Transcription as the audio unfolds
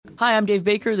Hi, I'm Dave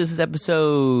Baker. This is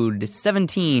episode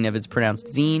 17 of It's Pronounced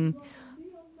Zine.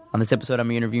 On this episode,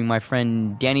 I'm interviewing my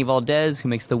friend Danny Valdez, who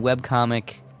makes the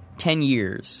webcomic 10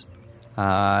 Years.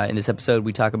 In this episode,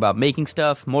 we talk about making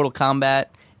stuff, Mortal Kombat,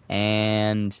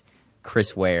 and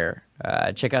Chris Ware.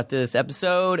 Check out this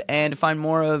episode, and to find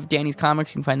more of Danny's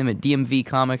comics, you can find them at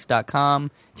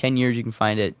dmvcomics.com. 10 Years, you can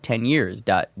find it at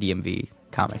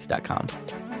 10years.dmvcomics.com.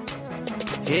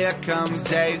 Here comes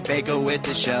Dave Baker with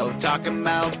the show, talking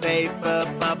about paper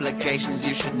publications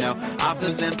you should know,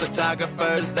 authors and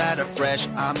photographers that are fresh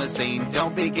on the scene.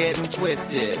 Don't be getting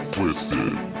twisted.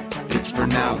 It's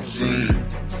pronounced zine.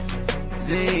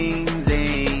 Zine,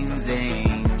 zine,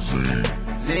 zine.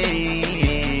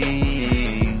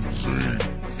 Zine.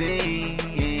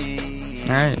 Zine.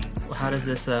 All right. How does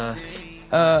this,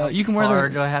 you can wear or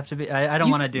the... do I have to be? I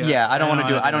don't want to do it. Yeah, I don't want to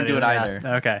do it. I don't do it either.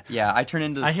 Yeah. Okay. Yeah, I turn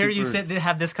into the I hear you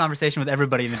have this conversation with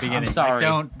everybody in the beginning. I'm sorry.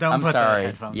 Like, don't I'm put sorry. the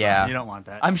headphones Yeah. on. You don't want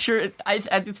that. I'm sure...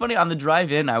 it's funny, on the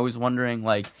drive-in, I was wondering,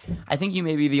 like... I think you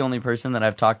may be the only person that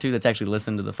I've talked to that's actually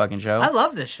listened to the fucking show. I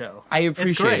love this show. I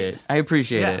appreciate it. I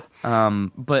appreciate it.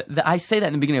 But I say that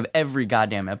in the beginning of every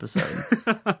goddamn episode.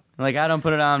 Like, I don't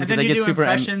put it on because I get super...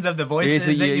 impressions of the voices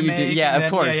that you make. Yeah, of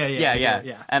then, course.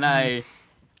 Yeah. And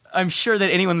I'm sure that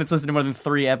anyone that's listened to more than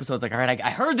 3 episodes, like, all right, I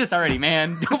heard this already,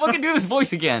 man. Don't fucking do this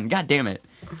voice again. God damn it.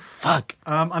 Fuck.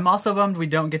 I'm also bummed we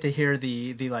don't get to hear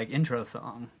the like intro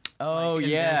song. Oh, like,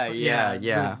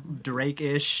 yeah.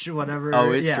 Drake-ish, whatever.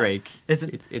 Oh, it's Drake. Is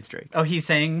it? It's Drake. Oh, he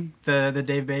sang the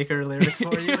Dave Baker lyrics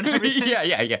for you and everything?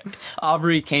 Yeah.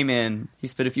 Aubrey came in. He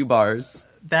spit a few bars.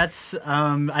 That's,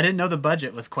 I didn't know the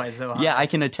budget was quite so high. Yeah, I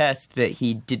can attest that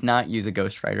he did not use a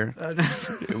ghostwriter.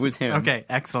 It was him. Okay,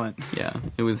 excellent. Yeah,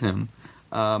 it was him.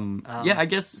 Yeah, I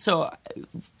guess, so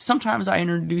sometimes I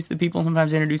introduce the people,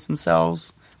 sometimes they introduce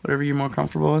themselves, whatever you're more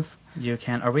comfortable with. You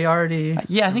can. Are we already?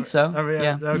 Yeah, I think so. Are we,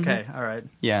 yeah. Okay, all right.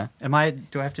 Yeah.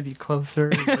 Do I have to be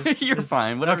closer? You're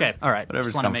fine. Whatever's, okay, all right. Whatever's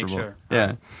Just want to make comfortable. sure.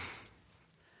 Yeah.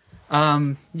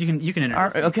 You can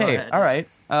introduce me. Okay, Go ahead. all right.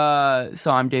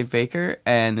 So I'm Dave Baker,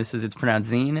 and this is It's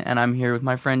Pronounced Zine, and I'm here with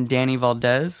my friend Danny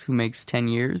Valdez, who makes 10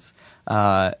 Years.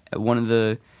 One of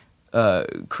the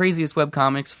craziest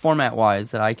webcomics,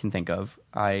 format-wise, that I can think of.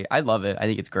 I love it. I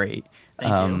think it's great.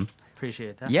 Thank you.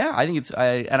 Appreciate that. Yeah, I think it's...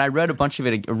 and I reread a bunch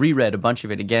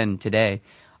of it again today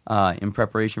in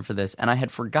preparation for this, and I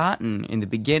had forgotten in the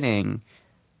beginning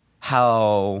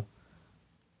how...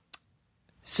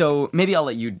 So maybe I'll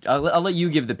let you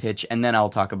give the pitch, and then I'll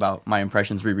talk about my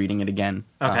impressions rereading it again.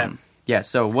 Okay. Yeah.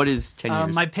 So what is 10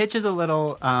 Years? My pitch is a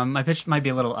little. My pitch might be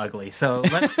a little ugly. So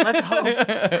let's hope.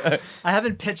 I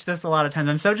haven't pitched this a lot of times.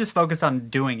 I'm so just focused on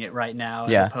doing it right now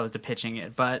as opposed to pitching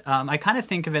it. But I kind of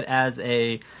think of it as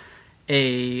a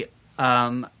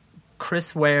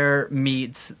Chris Ware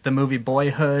meets the movie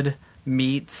Boyhood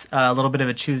meets a little bit of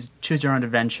a choose your own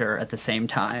adventure at the same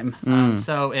time.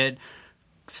 So it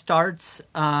starts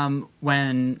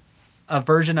when a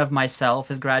version of myself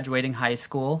is graduating high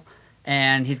school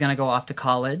and he's going to go off to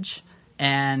college,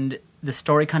 and the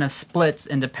story kind of splits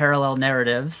into parallel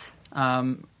narratives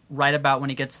right about when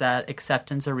he gets that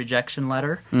acceptance or rejection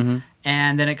letter, and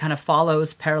then it kind of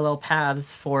follows parallel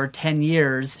paths for 10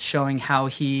 years, showing how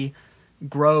he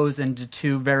grows into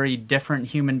 2 very different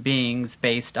human beings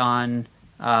based on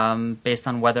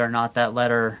whether or not that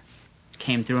letter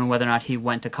came through and whether or not he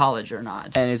went to college or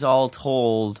not. And it's all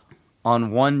told on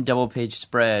one double-page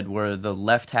spread where the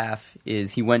left half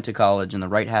is he went to college and the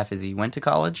right half is he went to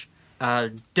college?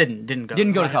 Didn't go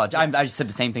to college. Yes. I just said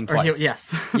the same thing twice.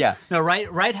 Yes. Yeah. No,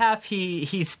 right half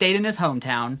he stayed in his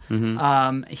hometown.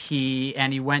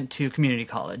 He went to community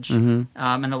college. And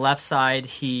the left side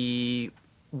he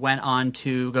went on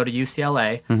to go to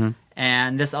UCLA.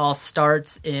 And this all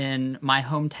starts in my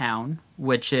hometown,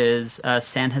 which is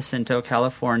San Jacinto,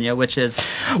 California, which is...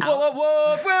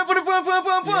 Whoa!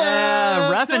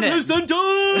 Yeah, repping it. San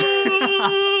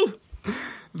Jacinto!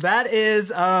 That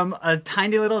is a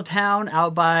tiny little town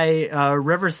out by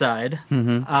Riverside.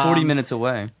 40 minutes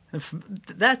away.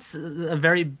 That's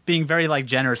being very like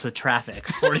generous with traffic.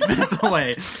 40 minutes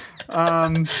away.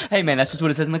 Hey man, that's just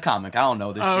what it says in the comic. I don't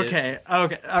know this shit.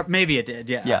 Okay. Maybe it did.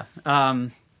 Yeah. Yeah.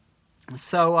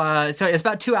 So it's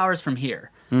about 2 hours from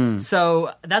here.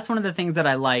 So that's one of the things that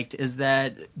I liked, is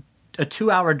that a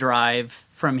 2-hour drive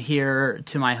from here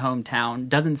to my hometown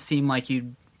doesn't seem like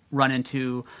you'd run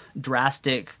into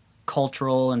drastic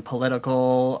cultural and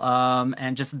political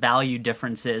and just value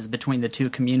differences between the 2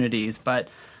 communities. But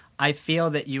I feel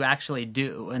that you actually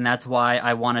do, and that's why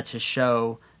I wanted to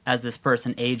show, as this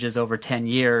person ages over 10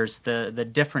 years, the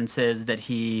differences that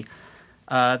the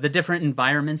different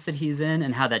environments that he's in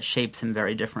and how that shapes him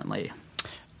very differently.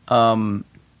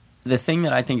 the thing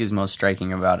that I think is most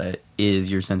striking about it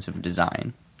is your sense of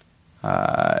design.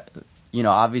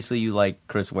 Obviously you like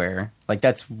Chris Ware. Like,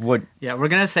 that's what... Yeah, we're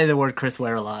going to say the word Chris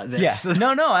Ware a lot.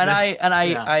 No,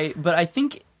 but I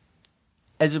think,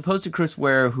 as opposed to Chris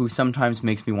Ware, who sometimes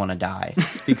makes me want to die,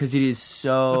 because it is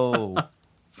so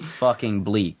fucking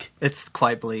bleak. It's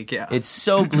quite bleak, yeah. It's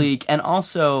so bleak, and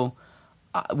also,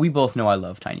 we both know I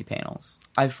love tiny panels.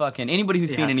 Anybody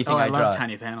who's seen anything I draw... love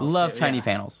tiny panels. Love tiny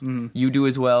panels. Mm-hmm. You do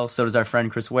as well, so does our friend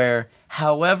Chris Ware.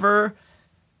 However,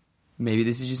 maybe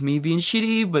this is just me being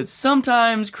shitty, but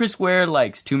sometimes Chris Ware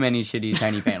likes too many shitty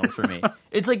tiny panels for me.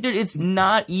 It's like, it's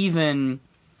not even...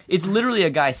 It's literally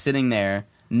a guy sitting there.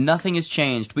 Nothing has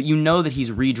changed, but you know that he's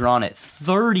redrawn it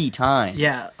 30 times.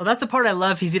 Yeah, well, that's the part I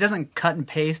love. He doesn't cut and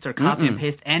paste or copy and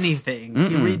paste anything.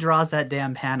 He redraws that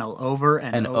damn panel over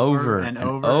and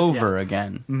over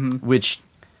again. Mm-hmm. Which,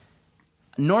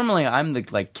 normally I'm the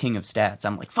king of stats.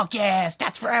 I'm like, fuck yeah,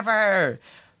 stats forever!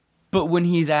 But when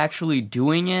he's actually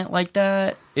doing it like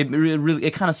that, it really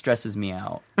kind of stresses me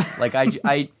out. Like,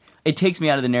 it takes me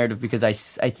out of the narrative because I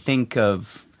think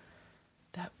of...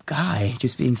 that guy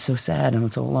just being so sad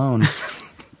and so alone.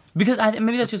 Because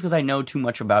maybe that's just because I know too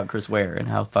much about Chris Ware and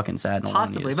how fucking sad and alone he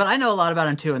Possibly, is. but I know a lot about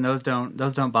him too, and those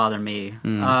don't bother me.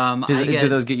 Do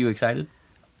those get you excited?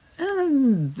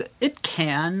 It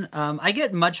can. I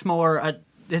get much more.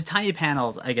 His tiny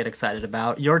panels I get excited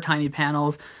about. Your tiny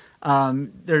panels.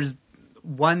 There's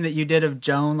one that you did of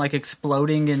Joan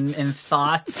exploding in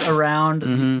thoughts around.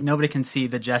 Mm-hmm. Nobody can see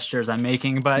the gestures I'm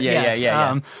making, but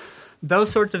yeah.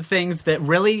 Those sorts of things that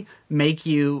really make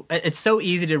you... It's so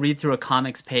easy to read through a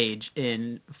comics page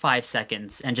in 5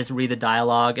 seconds and just read the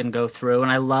dialogue and go through.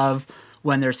 And I love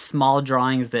when there's small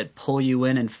drawings that pull you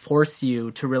in and force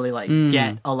you to really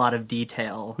get a lot of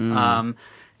detail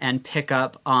and pick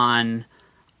up on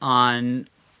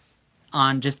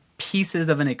just pieces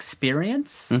of an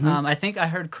experience. Mm-hmm. I think I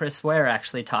heard Chris Ware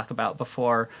actually talk about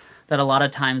before that a lot of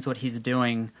times what he's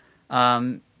doing...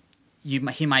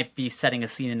 he might be setting a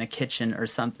scene in a kitchen or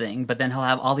something, but then he'll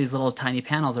have all these little tiny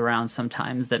panels around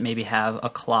sometimes that maybe have a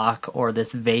clock or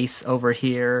this vase over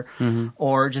here,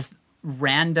 or just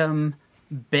random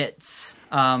bits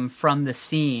from the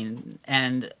scene.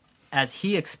 And as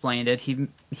he explained it,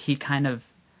 he kind of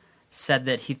said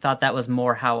that he thought that was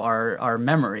more how our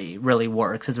memory really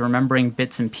works, is remembering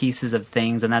bits and pieces of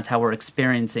things, and that's how we're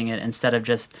experiencing it instead of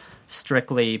just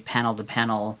strictly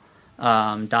panel-to-panel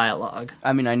dialogue.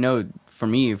 I mean, I know for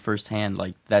me firsthand,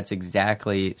 that's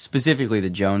exactly, specifically the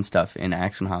Joan stuff in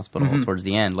Action Hospital towards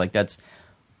the end. That's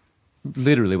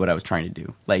literally what I was trying to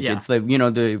do. It's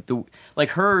the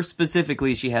her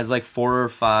specifically, she has 4 or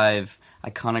 5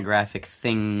 iconographic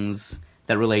things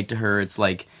that relate to her. It's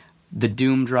the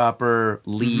Doom Dropper,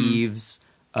 leaves,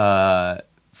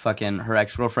 fucking her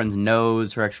ex-girlfriend's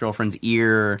nose, her ex-girlfriend's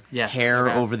ear, hair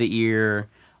over the ear,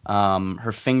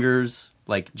 her fingers.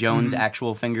 Joan's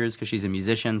actual fingers, because she's a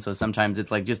musician, so sometimes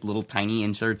it's just little tiny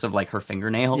inserts of her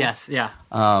fingernails. Yes, yeah.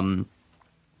 And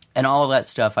all of that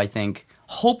stuff, I think,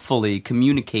 hopefully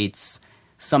communicates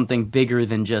something bigger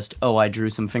than just, I drew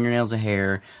some fingernails, a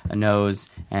hair, a nose,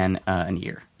 and an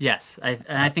ear. Yes,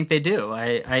 I think they do.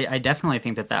 I definitely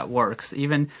think that works.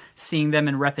 Even seeing them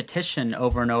in repetition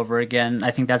over and over again,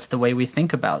 I think that's the way we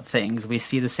think about things. We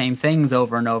see the same things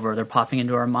over and over. They're popping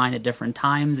into our mind at different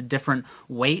times, at different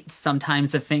weights. Sometimes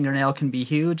the fingernail can be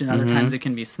huge, and other times it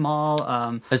can be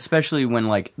small. Especially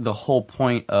when, the whole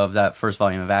point of that first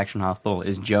volume of Action Hospital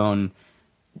is Joan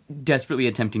desperately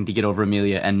attempting to get over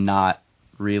Amelia and not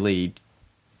really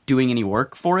doing any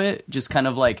work for it. Just kind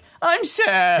of I'm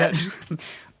sad.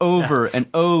 Over and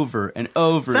over and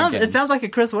over again. It sounds like a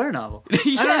Chris Ware novel.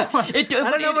 Yeah, I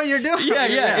don't know what you're doing.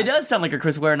 Yeah, it does sound like a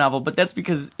Chris Ware novel, but that's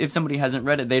because if somebody hasn't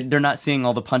read it, they're not seeing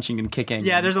all the punching and kicking.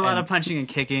 Yeah, there's a lot of punching and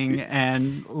kicking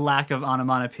and lack of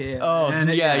onomatopoeia. Oh,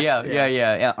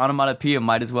 yeah. Onomatopoeia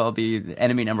might as well be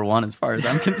enemy number 1 as far as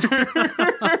I'm concerned.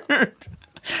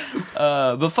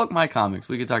 But fuck my comics.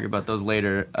 We could talk about those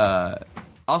later.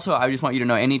 Also, I just want you to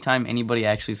know, anytime anybody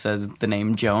actually says the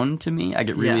name Joan to me, I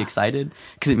get really excited,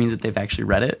 because it means that they've actually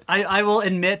read it. I will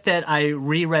admit that I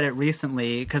reread it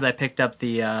recently, because I picked up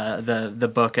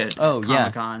the book at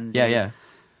Comic-Con.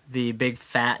 The big,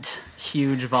 fat,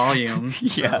 huge volume.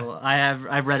 So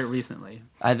I've read it recently.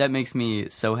 That makes me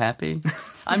so happy.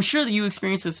 I'm sure that you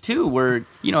experienced this too, where,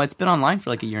 it's been online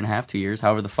for 1.5 years, 2 years,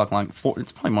 however the fuck long.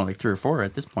 It's probably more 3 or 4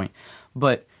 at this point.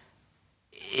 But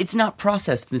it's not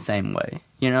processed the same way.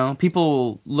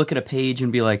 People look at a page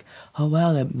and be like, oh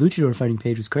wow, that luchador fighting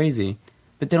page was crazy.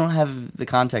 But they don't have the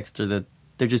context, or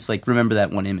they're just remember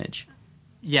that one image.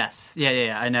 Yes.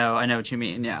 Yeah. I know what you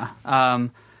mean, yeah.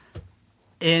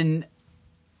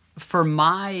 for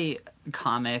my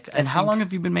comic... And how long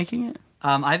have you been making it?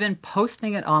 I've been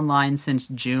posting it online since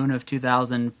June of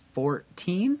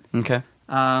 2014. Okay.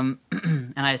 And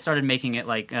I started making it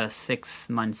like 6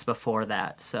 months before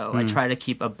that. So I try to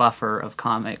keep a buffer of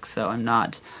comics so I'm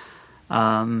not...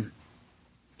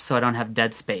 so I don't have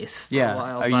dead space for a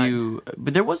while.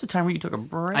 But there was a time where you took a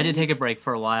break. I did take a break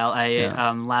for a while.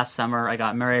 Last summer I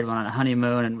got married, went on a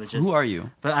honeymoon, and was just... Who are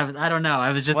you? But I don't know.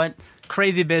 I was just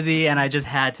crazy busy, and I just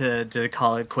had to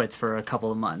call it quits for a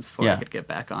couple of months before I could get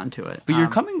back onto it. But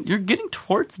you're getting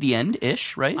towards the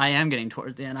end-ish, right? I am getting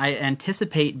towards the end. I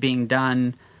anticipate being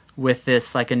done with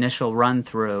this like initial run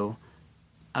through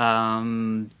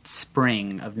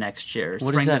spring of next year.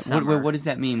 What does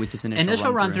that mean with this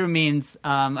initial run through? Means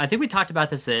I think we talked about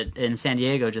this in San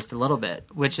Diego just a little bit,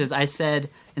 which is I said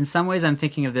in some ways I'm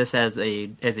thinking of this as a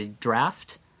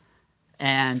draft,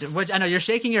 and which I know you're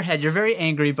shaking your head, you're very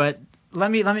angry, but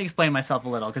let me explain myself a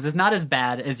little because it's not as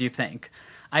bad as you think.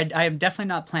 I am definitely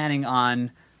not planning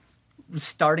on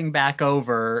starting back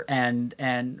over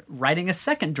and writing a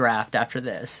second draft after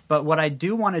this, but what I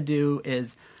do want to do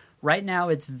is. Right now,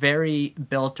 it's very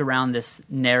built around this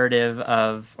narrative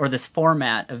or this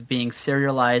format of being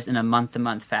serialized in a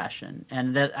month-to-month fashion.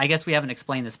 And that I guess we haven't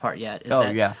explained this part yet.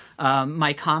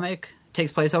 My comic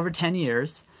takes place over 10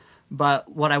 years, but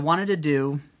what I wanted to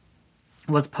do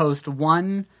was post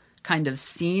one kind of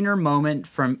scene or moment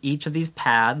from each of these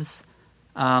paths,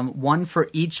 one for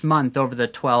each month over the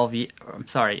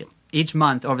each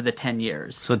month over the 10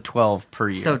 years. So 12 per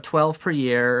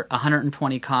year.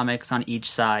 120 comics on each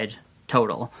side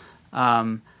total.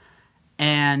 And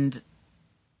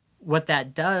what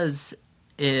that does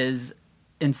is,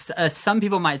 some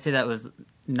people might say that was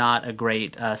not a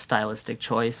great stylistic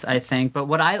choice, I think. But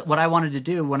what I wanted to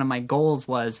do, one of my goals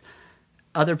was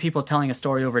other people telling a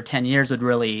story over 10 years would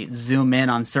really zoom in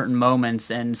on certain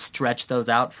moments and stretch those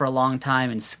out for a long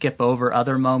time and skip over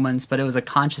other moments. But it was a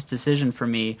conscious decision for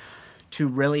me to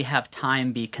really have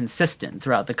time be consistent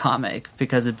throughout the comic,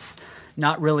 because it's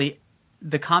not really...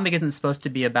 The comic isn't supposed to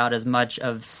be about as much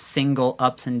of single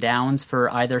ups and downs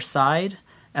for either side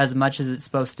as much as it's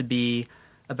supposed to be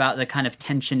about the kind of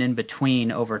tension in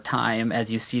between over time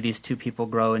as you see these two people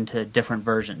grow into different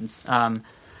versions.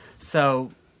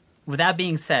 So with that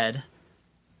being said,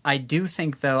 I do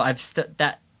think, though,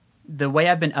 that the way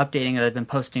I've been updating it, I've been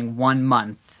posting 1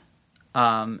 month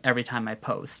every time I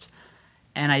post.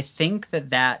 And I think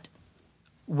that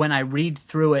when I read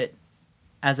through it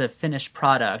as a finished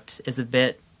product is a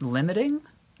bit limiting.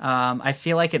 I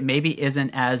feel like it maybe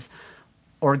isn't as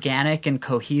organic and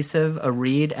cohesive a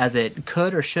read as it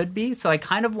could or should be. So I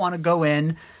kind of want to go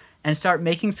in and start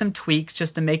making some tweaks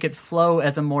just to make it flow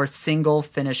as a more single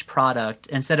finished product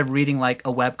instead of reading like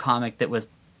a webcomic that was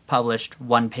published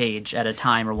one page at a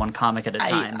time or one comic at a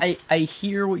time. I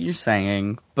hear what you're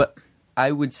saying, but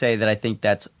I would say that I think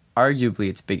that's arguably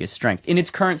its biggest strength in its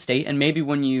current state, and maybe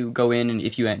when you go in and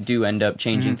if you do end up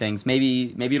changing things,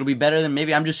 maybe it'll be better than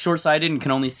maybe I'm just short-sighted and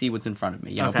can only see what's in front of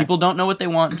me. You know, people don't know what they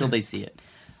want until they see it.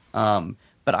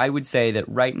 But I would say that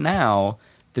right now,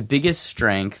 the biggest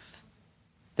strength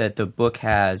that the book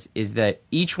has is that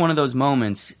each one of those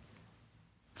moments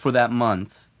for that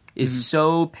month is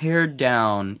so pared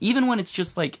down, even when it's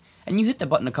just like... And you hit the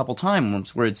button a couple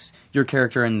times where it's your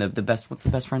character and the best... What's the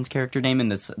best friend's character name in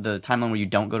the timeline where you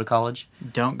don't go to college?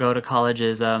 Don't go to college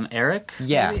is Eric?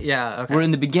 Yeah. Maybe? Yeah, okay. Where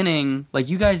in the beginning, like,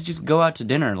 you guys just go out to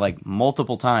dinner, like,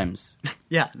 multiple times.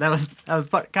 Yeah, that was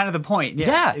kind of the point.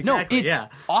 Yeah, exactly. No, it's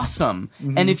awesome.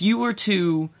 And if you were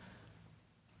to,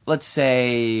 let's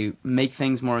say, make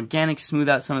things more organic, smooth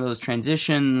out some of those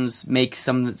transitions, make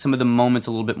some of the moments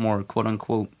a little bit more,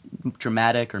 quote-unquote,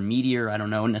 dramatic or meatier, I don't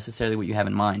know necessarily what you have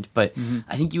in mind, but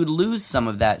I think you would lose some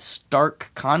of that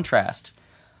stark contrast.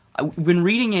 When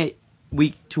reading it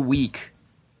week to week,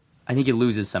 I think it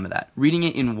loses some of that. Reading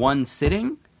it in one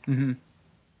sitting,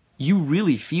 you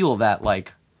really feel that,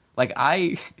 like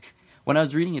I... When I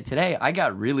was reading it today, I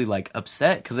got really, like,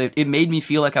 upset because it made me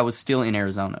feel like I was still in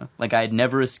Arizona. Like, I had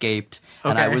never escaped,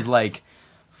 and I was like,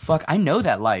 fuck, I know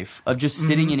that life of just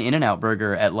sitting in In-N-Out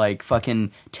Burger at, like,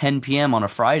 fucking 10 p.m. on a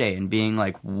Friday and being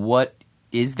like, what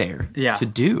is there to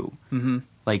do?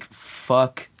 Like,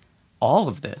 fuck all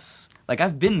of this. Like,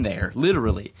 I've been there,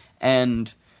 literally.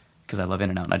 And... Because I love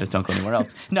In-N-Out and I just don't go anywhere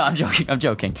else. No, I'm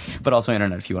joking. But also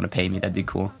In-N-Out, if you want to pay me, that'd be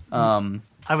cool.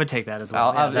 I would take that as well.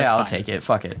 I'll take it.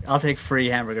 Fuck it. I'll take free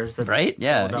hamburgers. That's right?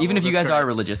 Yeah. Even if you guys are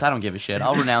religious, I don't give a shit.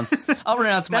 I'll renounce my devout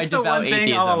atheism. That's the one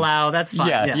thing I'll allow. That's fine.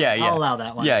 Yeah. I'll allow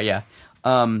that one. Yeah.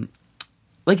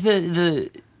 Like the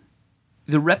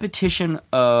repetition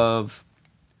of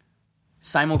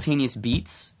simultaneous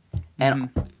beats and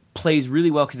plays really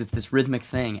well because it's this rhythmic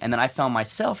thing. And then I found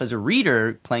myself as a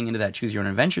reader playing into that choose your own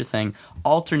adventure thing,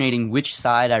 alternating which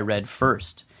side I read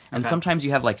first. And sometimes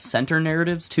you have like center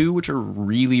narratives too, which are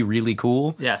really, really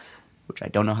cool. Yes. Which I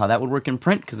don't know how that would work in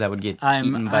print because that would get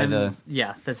eaten by the...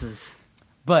 Yeah, this is...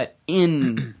 But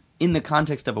in the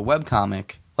context of a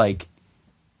webcomic, like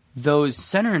those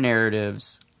center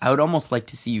narratives, I would almost like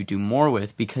to see you do more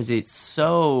with because it's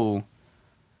so...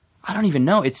 I don't even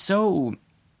know. It's so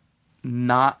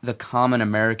not the common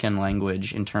American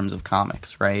language in terms of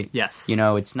comics, right? Yes. You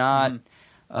know, it's not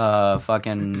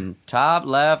fucking top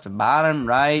left, bottom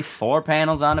right, 4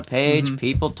 panels on a page,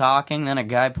 people talking, then a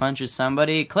guy punches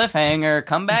somebody, cliffhanger,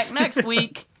 come back next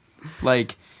week.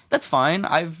 Like, that's fine.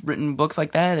 I've written books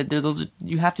like that.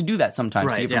 You have to do that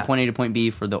sometimes to get from point A to point B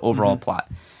for the overall plot.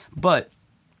 But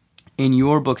in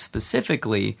your book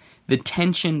specifically, the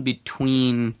tension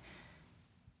between...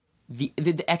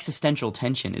 The existential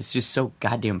tension is just so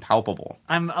goddamn palpable.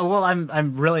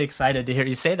 I'm really excited to hear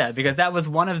you say that because that was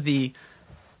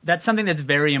that's something that's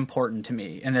very important to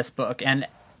me in this book. And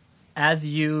as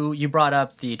you brought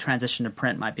up, the transition to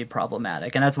print might be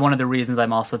problematic, and that's one of the reasons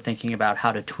I'm also thinking about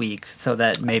how to tweak so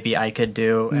that maybe I could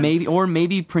do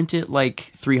maybe print it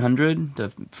like 300,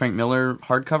 the Frank Miller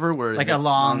hardcover, where like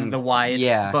along the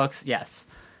wide books, yes.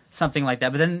 Something like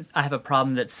that. But then I have a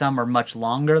problem that some are much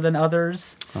longer than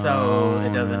others, so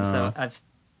it doesn't. So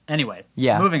anyway,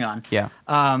 moving on. Yeah.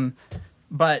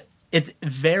 But it's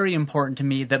very important to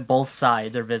me that both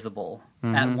sides are visible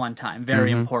at one time.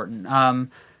 Very important.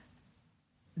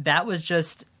 That was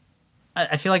just...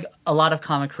 I feel like a lot of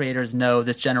comic creators know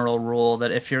this general rule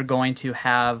that if you're going to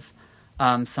have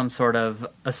some sort of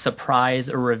a surprise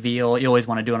or reveal, you always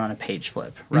want to do it on a page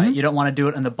flip, right? You don't want to do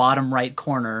it in the bottom right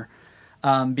corner.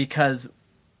 Because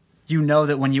you know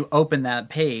that when you open that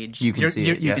page, you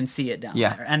can see it down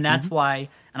there. And that's why,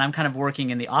 and I'm kind of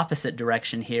working in the opposite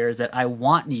direction here, is that I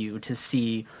want you to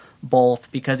see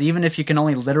both, because even if you can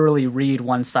only literally read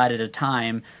one side at a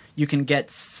time, you can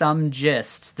get some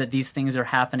gist that these things are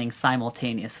happening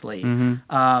simultaneously.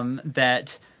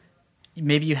 That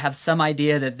maybe you have some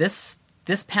idea that this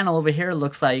panel over here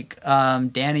looks like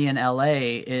Danny in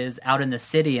L.A. is out in the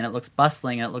city, and it looks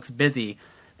bustling and it looks busy.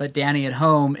 But Danny at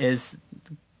home is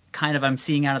kind of, I'm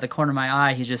seeing out of the corner of my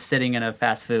eye, he's just sitting in a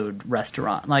fast food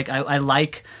restaurant. Like, I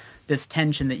like this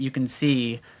tension that you can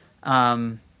see.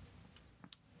 And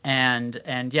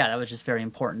yeah, that was just very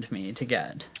important to me to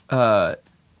get. So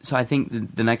I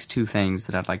think the next two things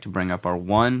that I'd like to bring up are,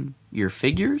 one, your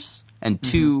figures, and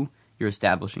two, your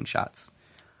establishing shots.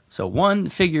 So one,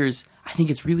 figures, I think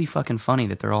it's really fucking funny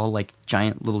that they're all like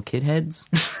giant little kid heads.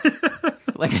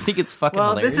 Like, I think it's fucking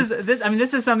hilarious.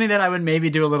 This is something that I would maybe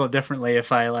do a little differently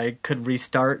if I could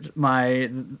start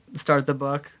the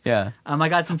book. Yeah. I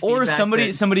got some feedback.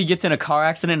 Or somebody gets in a car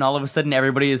accident and all of a sudden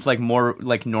everybody is like more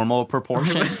like normal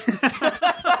proportions.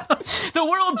 The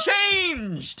world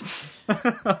changed. No,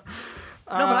 but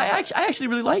I actually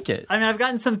really like it. I mean, I've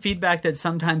gotten some feedback that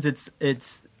sometimes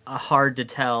it's hard to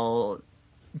tell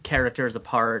characters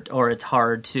apart, or it's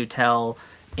hard to tell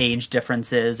age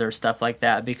differences or stuff like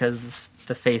that because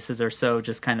the faces are so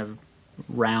just kind of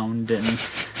round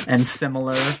and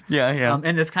similar. Yeah.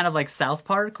 In this kind of like South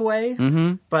Park way.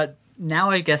 But now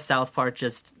I guess South Park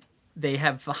they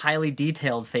have highly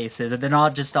detailed faces, and they're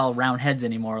not just all round heads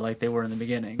anymore like they were in the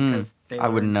beginning. I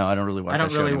wouldn't know. I don't really watch that show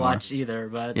anymore. I don't really watch either,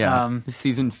 but... Yeah,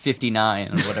 season 59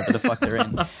 or whatever the fuck they're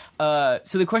in.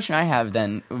 So the question I have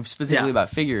then, specifically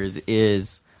about figures,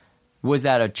 is, was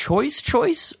that a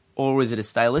choice, or was it a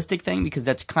stylistic thing? Because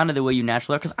that's kind of the way you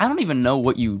naturally are. Because I don't even know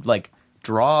what you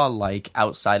draw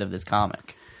outside of this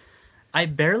comic. I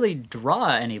barely draw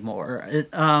anymore.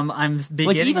 I'm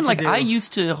beginning I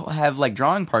used to have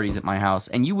drawing parties at my house,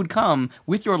 and you would come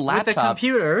with your laptop, with a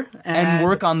computer, and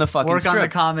work on the fucking strip. On the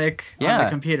comic on the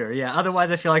computer. Yeah. Otherwise,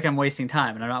 I feel like I'm wasting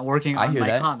time, and I'm not working on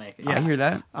my comic. Yeah. I hear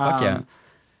that. Fuck yeah.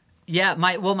 Yeah.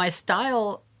 My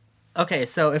style. Okay,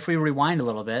 so if we rewind a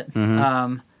little bit,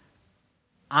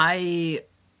 I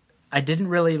didn't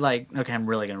really okay, I'm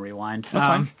really going to rewind. That's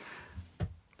fine.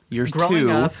 Yours growing too.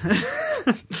 Up.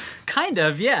 Kind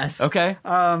of, yes. Okay.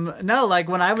 No,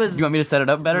 when I was... Do you want me to set it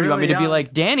up better? Really, Do you want me to be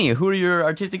like, Danny, who are your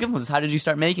artistic influences? How did you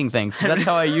start making things? Because that's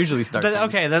how I usually start things.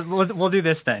 Okay, we'll do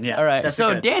this then, yeah. All right,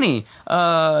 so Danny,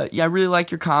 I really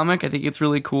like your comic. I think it's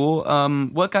really cool.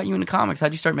 What got you into comics?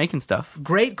 How'd you start making stuff?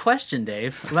 Great question,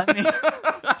 Dave. Let me...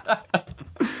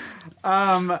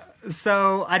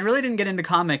 So I really didn't get into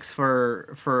comics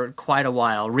for quite a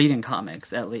while, reading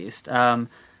comics at least.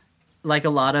 Like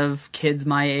a lot of kids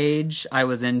my age, I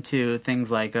was into things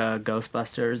like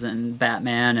Ghostbusters and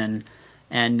Batman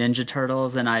and Ninja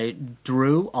Turtles, and I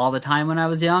drew all the time when I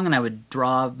was young, and I would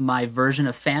draw my version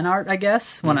of fan art, I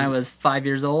guess, when I was 5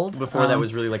 years old. Before that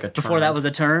was really like a term. Before that was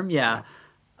a term, yeah.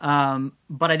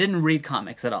 But I didn't read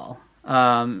comics at all.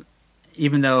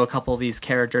 Even though a couple of these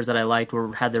characters that I liked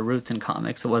had their roots in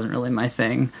comics, it wasn't really my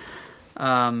thing.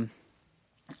 I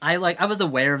was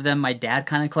aware of them. My dad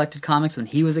kind of collected comics when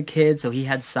he was a kid, so he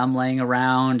had some laying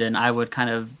around, and I would kind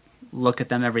of look at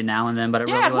them every now and then. But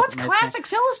Dad, what's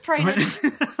Classics Illustrated?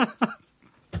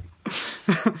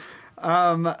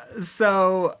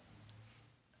 So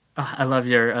I love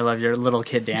your little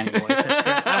kid Danny voice. That's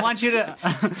great. I want you to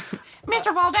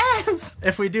Mr. Valdez.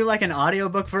 if we do like an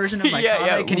audiobook version of my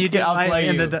comic, can you do I'll my play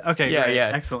in you. the okay, Yeah, great.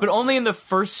 yeah. Excellent. But only in the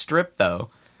first strip though.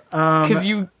 Cuz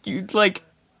you like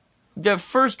the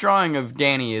first drawing of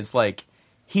Danny is like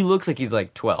he looks like he's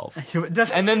like 12.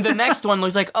 And then the next one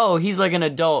looks like, oh, he's like an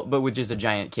adult, but with just a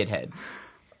giant kid head.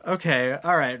 Okay,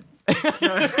 all right.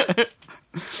 So,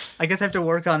 I guess I have to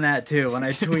work on that too when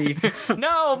I tweak.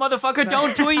 No, motherfucker,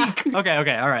 don't tweak.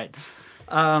 Okay, all right.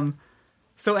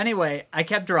 So anyway, I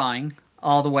kept drawing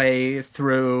all the way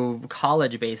through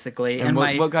college, basically. And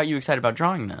what got you excited about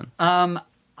drawing then?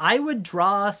 I would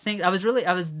draw things.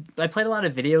 I played a lot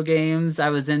of video games. I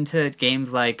was into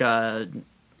games like, I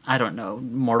don't know,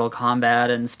 Mortal Kombat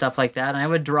and stuff like that. And I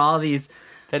would draw these.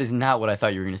 That is not what I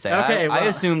thought you were going to say. Okay, I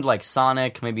assumed like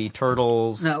Sonic, maybe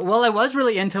Turtles. No, well, I was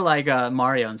really into like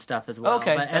Mario and stuff as well.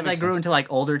 Okay, but that as I makes grew sense. into like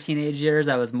older teenage years,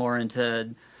 I was more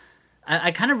into.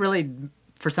 I kind of really,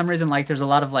 for some reason, like there's a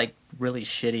lot of like really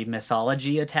shitty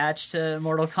mythology attached to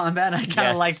Mortal Kombat. I kind of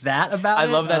Yes. like that about it. I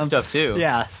love that stuff too.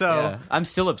 Yeah, so Yeah. I'm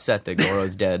still upset that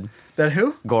Goro's dead. that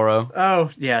who? Goro.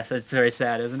 Oh, yes, it's very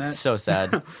sad, isn't it? So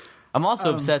sad. I'm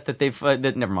also upset that they've...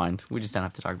 never mind. We just don't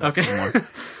have to talk about this anymore.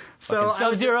 So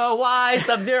Sub-Zero, why?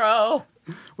 Sub-Zero!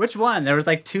 which one? There was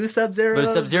like two Sub-Zeros?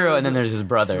 There's Sub-Zero and then there's his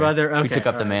brother. Okay, who took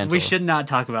up all the right. mantle. We should not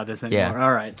talk about this anymore. Yeah.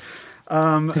 All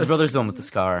right. His brother's the one with the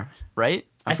scar, right?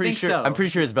 I think so. I'm pretty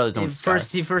sure his brother's the one with the scar.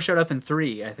 He first showed up in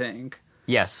 3, I think.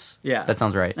 Yes. Yeah. That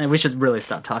sounds right. And we should really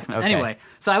stop talking about it. Okay. Anyway,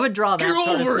 so I would draw that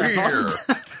sort of stuff all the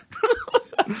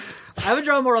time. I would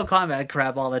draw Mortal Kombat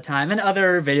crap all the time and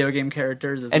other video game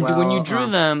characters as And well. when you drew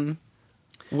them,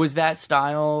 was that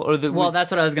style or the? Well, was, that's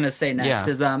what I was going to say next.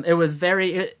 Yeah. Is it was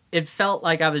very. It felt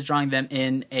like I was drawing them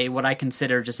in what I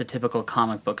consider just a typical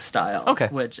comic book style. Okay.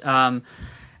 Which and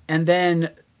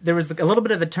then there was a little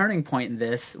bit of a turning point in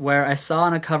this where I saw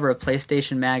on a cover of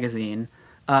PlayStation Magazine,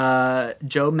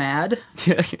 Joe Mad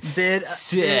did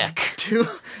Sick.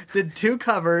 did two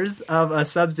covers of a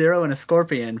Sub-Zero and a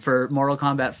Scorpion for Mortal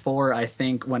Kombat 4, I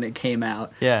think, when it came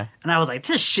out. Yeah. And I was like,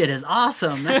 this shit is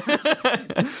awesome.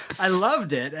 I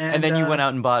loved it. And And then you went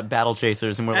out and bought Battle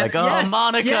Chasers and were like, oh, yes,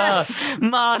 Monica! yes.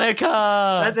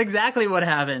 Monica! That's exactly what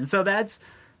happened. So that's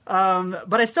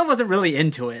but I still wasn't really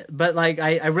into it. But like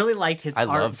I really liked his I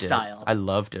art loved style. it. I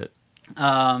loved it.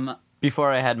 Um Before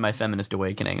I had my feminist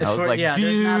awakening, I was Before- like, yeah,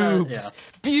 there's not a- boobs!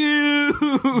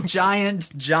 Boobs! giant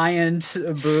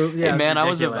boob. Yeah, Hey man, I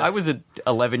was ridiculous. a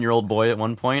 11-year-old boy at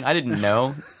one point. I didn't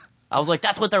know. I was like,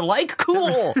 that's what they're like?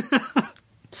 Cool!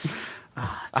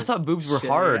 I thought boobs were shitty.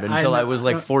 hard I until I know. was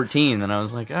like 14, and I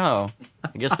was like, oh,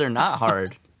 I guess they're not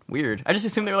hard. Weird. I just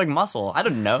assumed they were like muscle. I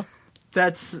didn't know.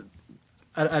 That's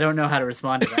I don't know how to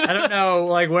respond to that. I don't know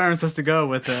like where I'm supposed to go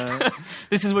with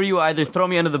This is where you either throw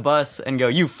me under the bus and go,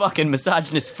 you fucking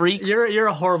misogynist freak. You're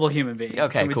a horrible human being.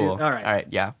 Okay, Can we cool. all right.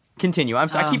 Yeah. Continue. I'm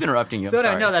sorry. I keep interrupting you. I'm So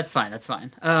sorry. no, that's fine. That's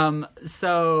fine.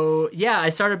 So yeah, I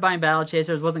started buying Battle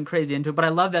Chasers. Wasn't crazy into it, but I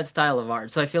love that style of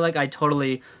art. So I feel like I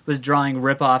totally was drawing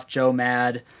rip-off Joe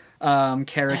Mad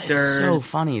characters. That is so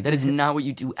funny. That is not what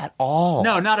you do at all.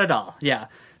 No, not at all. Yeah.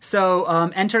 So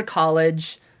enter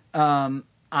college.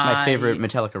 My favorite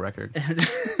Metallica record.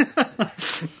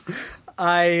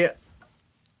 I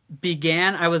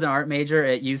was an art major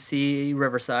at UC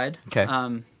Riverside. Okay.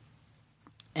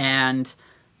 And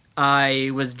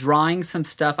I was drawing some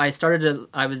stuff. I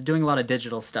was doing a lot of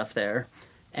digital stuff there.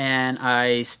 And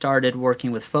I started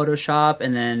working with Photoshop,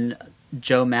 and then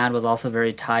Joe Mad was also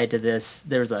very tied to this.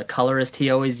 There was a colorist he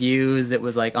always used. It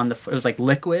was like it was like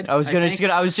Liquid. I was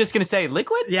just gonna say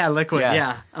Liquid. Yeah, Liquid.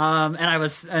 Yeah. Yeah.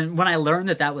 And when I learned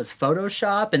that was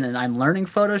Photoshop, and then I'm learning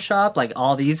Photoshop, like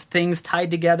all these things tied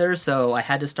together. So I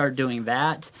had to start doing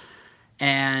that,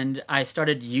 and I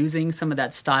started using some of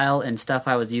that style and stuff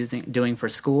I was doing for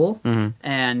school,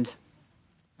 and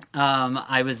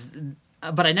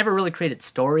but I never really created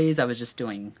stories. I was just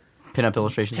doing Pin-up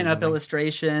illustrations. pinup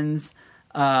illustrations.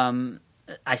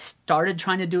 I started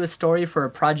trying to do a story for a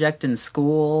project in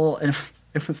school, and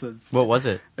What was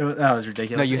it? That was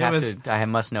ridiculous. No, you have to. I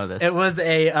must know this. It was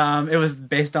it was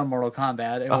based on Mortal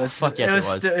Kombat. Fuck yes,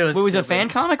 it was. It was a fan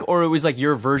comic, or it was like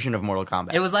your version of Mortal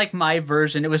Kombat? It was like my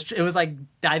version. It was like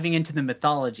diving into the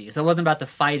mythology. So it wasn't about the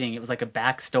fighting. It was like a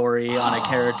backstory on a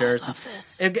character. I love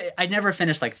this. I never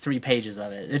finished like 3 pages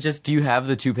of it. It just. Do you have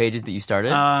the 2 pages that you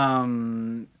started?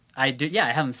 I do. Yeah,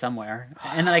 I have them somewhere,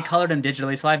 and then I colored them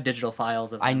digitally, so I have digital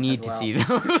files of them. I need to see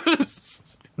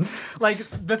those. Like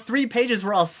the 3 pages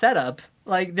were all set up.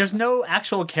 Like there's no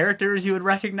actual characters you would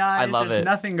recognize. I love there's it.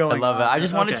 Nothing going on. I love it. I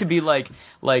just want it to be like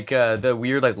the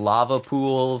weird like lava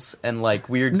pools and like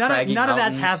weird craggy none of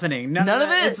that's mountains. happening. None of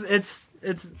it.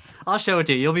 It's. I'll show it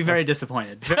to you. You'll be very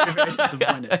disappointed. Very, very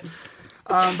disappointed.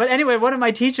 But anyway, one of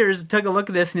my teachers took a look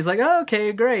at this and he's like, "Oh,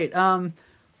 okay, great.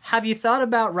 Have you thought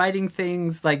about writing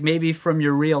things like maybe from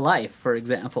your real life, for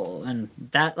example?" And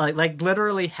that like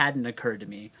literally hadn't occurred to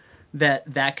me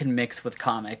that can mix with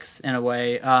comics in a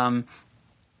way.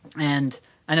 And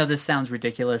I know this sounds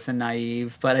ridiculous and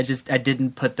naive, but I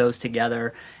didn't put those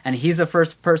together. And he's the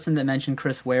first person that mentioned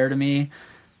Chris Ware to me,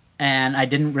 and I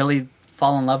didn't really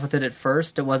fall in love with it at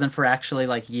first. It wasn't for actually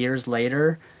like years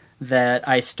later that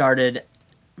I started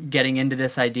getting into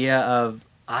this idea of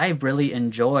I really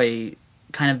enjoy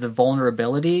kind of the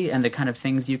vulnerability and the kind of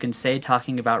things you can say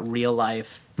talking about real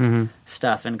life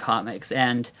stuff in comics.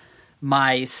 And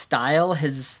my style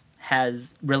has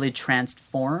really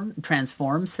transformed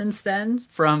since then,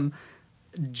 from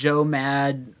Joe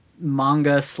Mad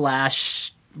manga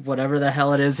 / whatever the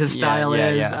hell it is his style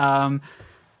is. Yeah.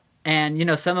 And, you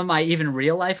know, some of my even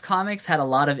real life comics had a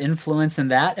lot of influence in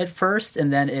that at first,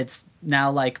 and then it's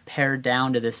now like pared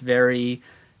down to this very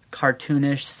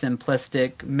cartoonish,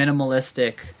 simplistic,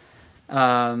 minimalistic.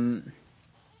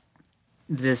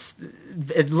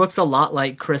 It looks a lot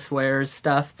like Chris Ware's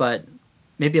stuff, but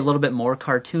maybe a little bit more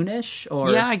cartoonish.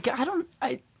 Or yeah,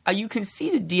 you can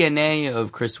see the DNA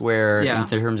of Chris Ware in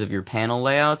terms of your panel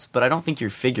layouts, but I don't think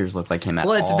your figures look like him at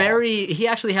all. Well, he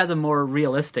actually has a more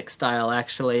realistic style,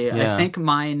 actually. Yeah. I think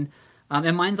mine,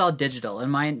 and mine's all digital,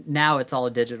 and now it's all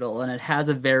digital, and it has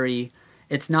a very,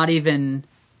 it's not even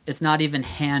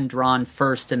hand drawn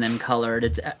first and then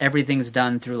colored. Everything's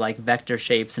done through like vector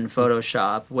shapes in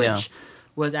Photoshop, which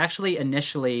was actually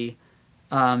initially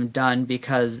done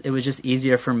because it was just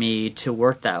easier for me to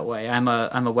work that way. I'm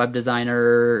a web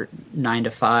designer 9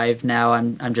 to 5 now.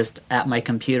 I'm just at my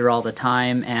computer all the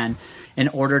time, and in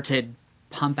order to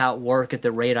pump out work at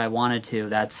the rate I wanted to,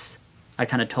 I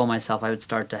kind of told myself I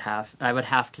would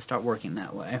have to start working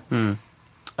that way.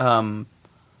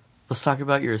 Let's talk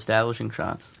about your establishing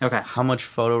shots. Okay. How much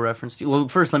photo reference do you... Well,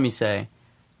 first let me say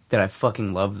that I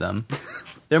fucking love them.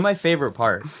 They're my favorite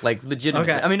part. Like,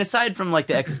 legitimately. Okay. I mean, aside from, like,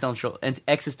 the existential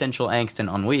angst and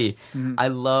ennui, I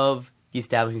love the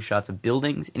establishing shots of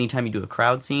buildings. Anytime you do a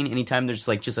crowd scene, anytime there's,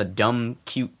 like, just a dumb,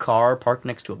 cute car parked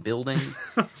next to a building.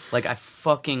 Like, I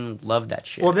fucking love that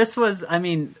shit. Well, this was... I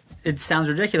mean, it sounds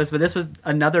ridiculous, but this was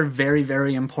another very,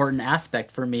 very important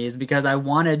aspect for me, is because I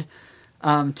wanted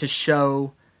to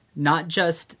show not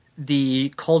just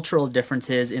the cultural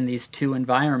differences in these two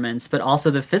environments, but also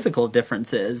the physical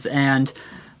differences. And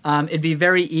it'd be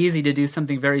very easy to do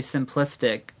something very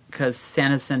simplistic, because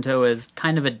San Jacinto is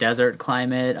kind of a desert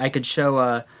climate. I could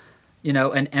show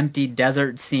an empty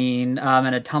desert scene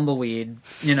and a tumbleweed,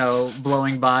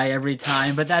 blowing by every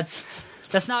time. But that's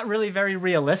not really very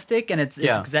realistic, and it's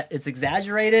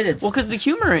exaggerated. Well, because the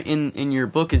humor in your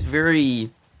book is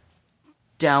very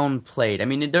downplayed. I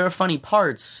mean, there are funny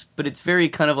parts, but it's very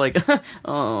kind of like,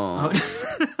 oh.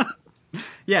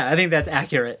 Yeah, I think that's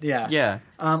accurate. Yeah. Yeah.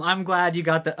 I'm glad you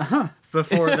got the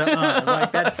before the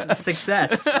like, that's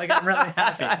success. Like, I'm really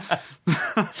happy.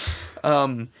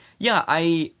 Yeah,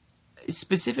 I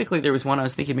specifically, there was one I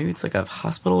was thinking maybe it's like a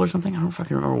hospital or something. I don't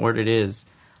fucking remember what it is.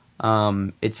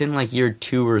 It's in like year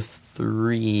 2 or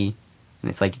 3, and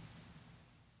it's like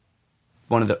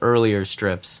one of the earlier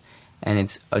strips. And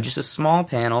it's just a small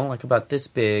panel, like about this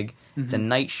big. Mm-hmm. It's a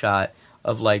night shot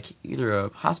of like either a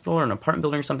hospital or an apartment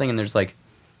building or something, and there's like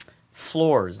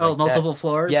floors. Oh, like multiple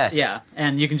floors? Yes. Yeah.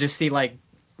 And you can just see like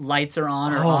lights are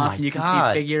on or off, and you can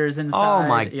see figures inside. Oh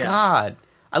my God.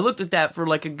 I looked at that for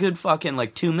like a good fucking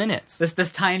like 2 minutes.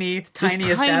 This tiny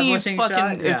establishing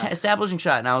fucking shot? establishing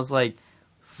shot. And I was like,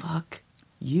 fuck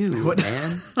you,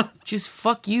 man. Just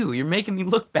fuck you. You're making me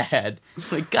look bad.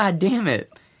 Like, God damn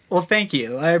it. Well, thank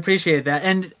you. I appreciate that.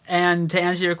 And to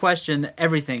answer your question,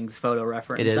 everything's photo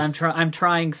reference. It is. I'm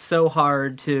trying so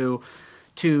hard to.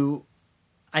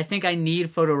 I think I need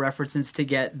photo references to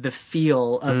get the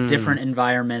feel of different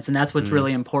environments, and that's what's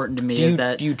really important to me.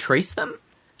 Do you trace them?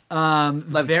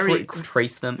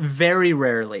 Trace them? Very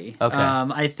rarely. Okay.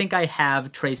 I think I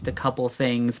have traced a couple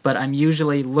things, but I'm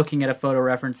usually looking at a photo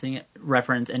reference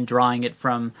and drawing it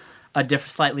from a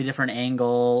slightly different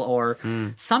angle, or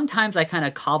sometimes I kind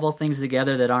of cobble things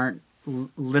together that aren't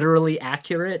literally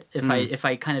accurate if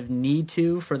I kind of need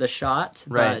to for the shot.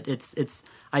 Right. But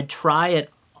I try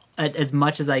it as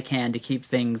much as I can to keep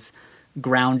things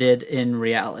grounded in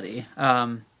reality.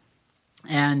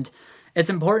 And it's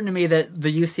important to me that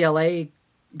the UCLA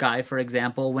guy, for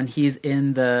example, when he's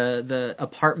in the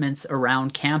apartments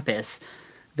around campus,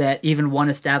 that even one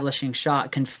establishing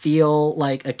shot can feel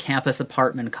like a campus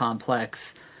apartment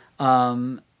complex.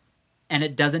 And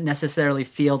it doesn't necessarily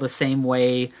feel the same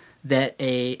way that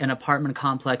an apartment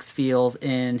complex feels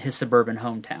in his suburban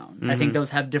hometown. Mm-hmm. I think those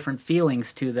have different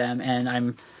feelings to them, and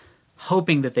I'm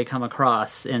hoping that they come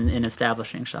across in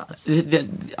establishing shots.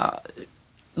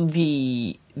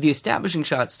 The establishing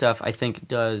shot stuff, I think,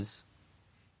 does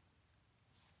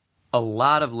a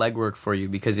lot of legwork for you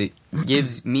because it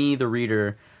gives me, the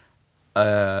reader,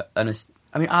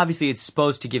 obviously it's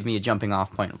supposed to give me a jumping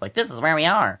off point of like, this is where we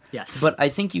are. Yes. But I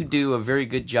think you do a very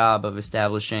good job of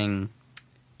establishing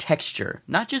texture,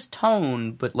 not just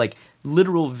tone, but like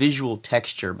literal visual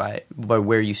texture by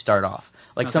where you start off.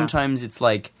 Like sometimes it's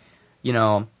like,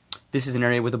 this is an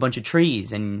area with a bunch of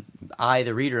trees, and I,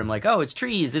 the reader, am like, oh, it's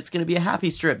trees, it's going to be a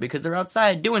happy strip because they're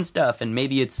outside doing stuff, and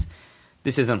maybe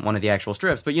this isn't one of the actual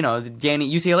strips, but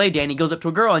UCLA Danny goes up to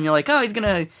a girl, and you're like, oh,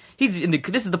 this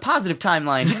is the positive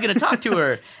timeline, he's gonna talk to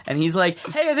her, and he's like,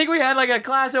 hey, I think we had like a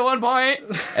class at one point,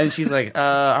 and she's like,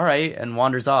 all right, and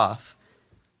wanders off.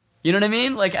 You know what I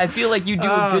mean? Like, I feel like you do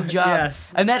a good job. Yes.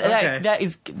 And that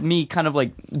is me kind of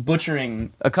like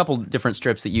butchering a couple different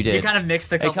strips that you did. You kind of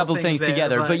mixed a couple things there,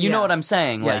 together, but you know what I'm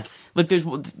saying. Yes. Like there's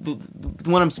the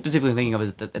one I'm specifically thinking of is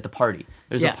at the party.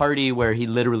 There's a party where he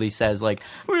literally says like,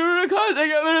 we were in a class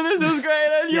together and this is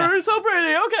great and you were so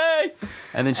pretty, okay.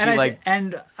 And then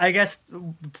and I guess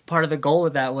part of the goal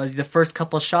with that was the first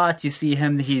couple shots you see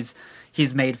him,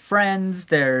 He's made friends.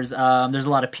 There's a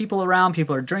lot of people around.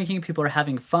 People are drinking. People are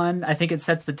having fun. I think it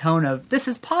sets the tone of this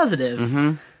is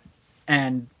positive,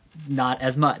 and not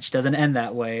as much. Doesn't end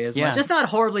that way as much. It's not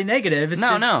horribly negative.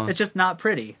 It's just not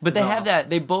pretty. But they have that.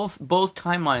 They both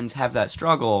timelines have that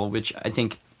struggle, which I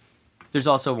think there's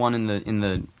also one in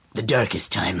the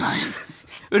darkest timeline.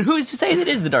 But who's to say that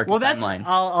is the darkest timeline?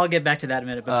 I'll get back to that in a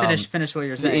minute. But finish what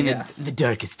you're saying. In the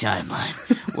darkest timeline,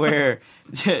 where.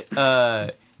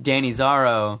 Danny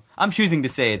Zarro. I'm choosing to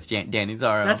say it's Danny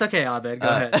Zarro. That's okay, Abed. Go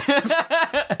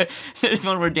ahead. There's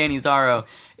one where Danny Zarro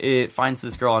finds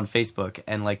this girl on Facebook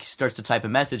and like starts to type a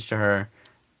message to her,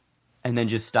 and then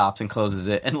just stops and closes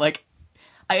it. And like,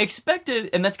 I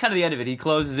expected, and that's kind of the end of it. He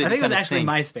closes it. I think it was actually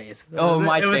MySpace. Oh,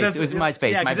 MySpace. It was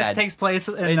MySpace. Yeah, my bad. It takes place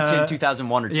in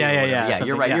 2001 or 2. Yeah.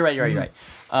 You're right. You're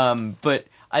right. But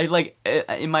I like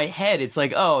in my head, it's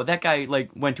like, oh, that guy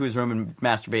like went to his room and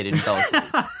masturbated and fell asleep.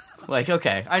 Like,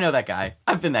 okay, I know that guy.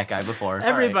 I've been that guy before.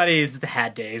 Everybody's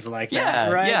had days like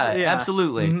that, right? Yeah,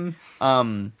 absolutely.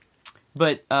 Mm-hmm.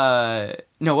 But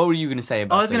no, what were you going to say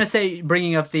about? I was going to say,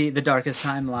 bringing up the darkest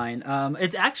timeline.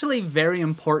 It's actually very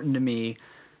important to me.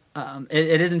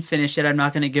 It isn't finished yet. I'm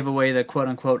not going to give away the quote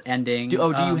unquote ending. Do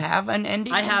you have an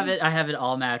ending? I have it. I have it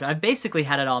all mapped. I've basically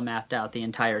had it all mapped out the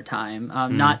entire time.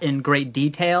 Not in great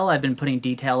detail. I've been putting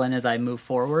detail in as I move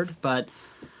forward, but.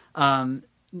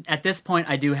 At this point,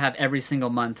 I do have every single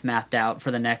month mapped out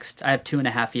for the next. I have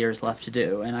 2.5 years left to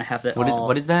do, and I have it all.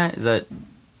 What is that? Is that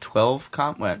 12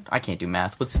 What? I can't do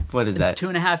math. What is that?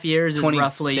 2.5 years is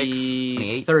roughly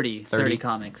 28? 30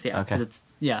 comics. Yeah, okay. It's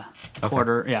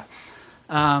quarter. Yeah.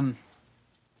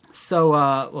 So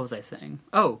what was I saying?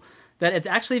 Oh, that it's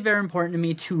actually very important to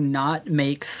me to not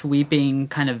make sweeping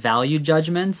kind of value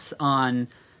judgments on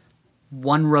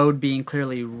one road being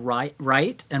clearly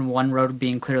right and one road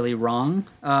being clearly wrong.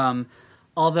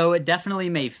 Although it definitely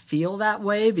may feel that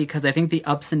way because I think the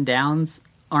ups and downs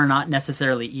are not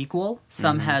necessarily equal.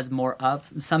 Some have more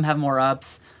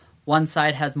ups. One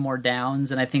side has more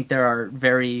downs, and I think there are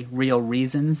very real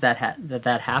reasons that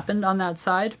happened on that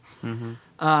side.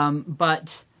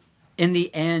 But in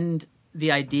the end,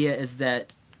 the idea is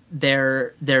that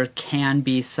there can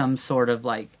be some sort of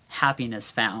like happiness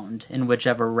found in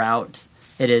whichever route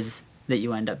it is that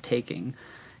you end up taking.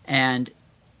 And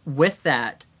with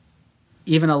that,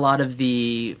 even a lot of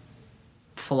the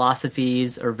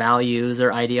philosophies or values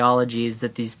or ideologies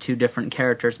that these two different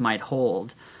characters might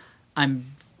hold,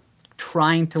 I'm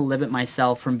trying to limit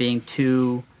myself from being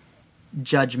too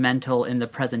judgmental in the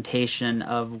presentation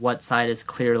of what side is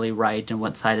clearly right and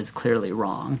what side is clearly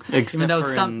wrong. Except Even though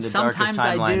for in the darkest sometimes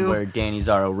I timeline do. where Danny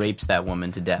Zarro rapes that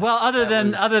woman to death. Well, other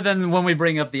was- than when we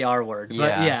bring up the R word, but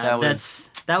Yeah, that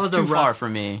that was too a rough, far for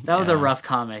me. That was Yeah. a rough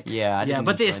comic. Yeah, I didn't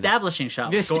but the enjoy that. establishing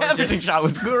shot. The was gorgeous. establishing shot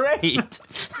was great.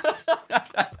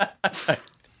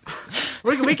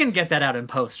 We can get that out in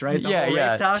post, right? The Yeah, whole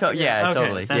yeah, rape talk? Okay,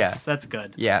 totally, yeah. That's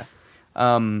good. Yeah.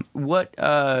 What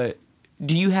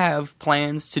do you have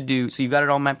plans to do? So you've got it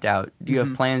all mapped out. Do you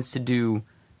have plans to do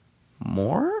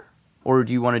more? Or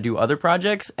do you want to do other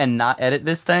projects and not edit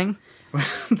this thing?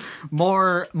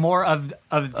 More of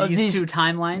these two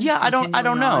timelines. Yeah, I don't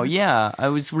continuing know. on? Yeah, I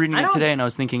was reading it today and I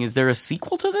was thinking, is there a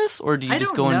sequel to this, or do you I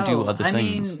just don't go and do know. other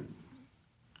things?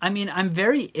 I mean, I'm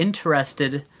very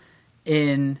interested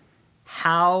in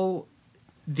how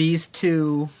these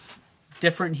two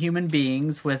different human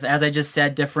beings with, as I just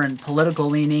said, different political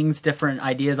leanings, different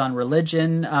ideas on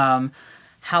religion,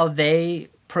 how they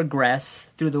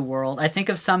progress through the world. I think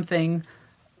of something,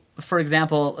 for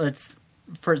example, it's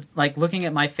for like looking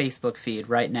at my Facebook feed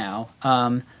right now.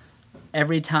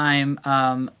 Every time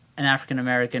an African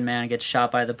American man gets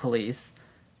shot by the police,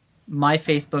 my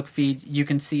Facebook feed, you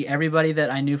can see everybody that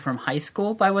I knew from high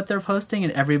school by what they're posting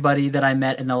and everybody that I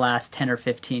met in the last 10 or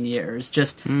 15 years.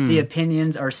 Just the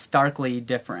opinions are starkly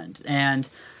different. And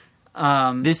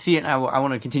I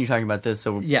want to continue talking about this,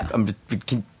 so Yeah.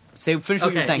 finish what you're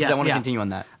Okay, saying, because yes, I want to yeah. continue on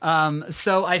that.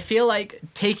 so I feel like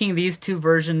taking these two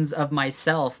versions of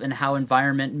myself and how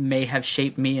environment may have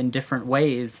shaped me in different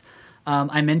ways,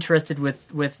 I'm interested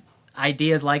with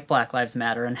ideas like Black Lives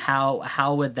Matter and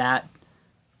how would that,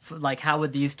 like, how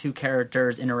would these two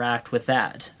characters interact with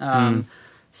that?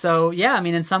 So yeah, I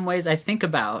mean, in some ways, I think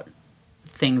about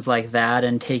things like that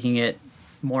and taking it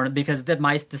more because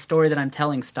the story that I'm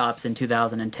telling stops in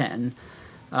 2010.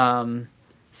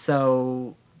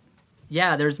 So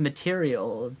yeah, there's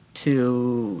material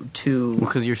to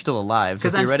Because you're still alive, so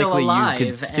because I'm still theoretically alive. you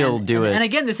could still do it. And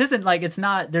again, this isn't like it's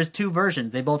not. There's two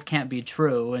versions. They both can't be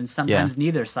true, and sometimes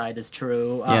neither side is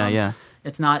true. Yeah.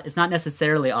 It's not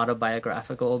necessarily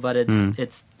autobiographical, but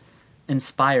it's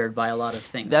inspired by a lot of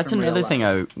things. That's from real another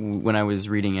life. thing. When I was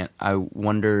reading it, I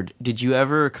wondered: did you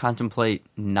ever contemplate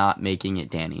not making it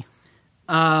Danny,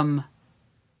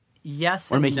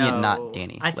 Yes, or and making it no. not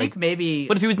Danny? I think maybe.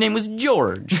 What if his name was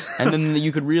George, and then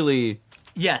you could really?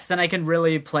 Yes, then I can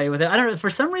really play with it. I don't know.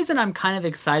 For some reason, I'm kind of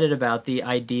excited about the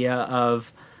idea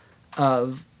of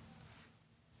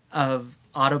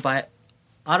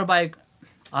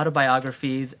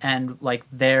autobiographies and like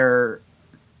their.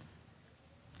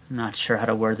 I'm not sure how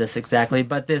to word this exactly,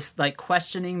 but this like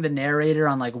questioning the narrator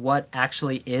on like what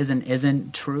actually is and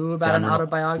isn't true about an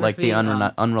autobiography, like the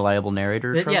unreliable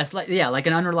narrator. trope? Yes, like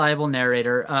an unreliable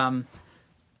narrator.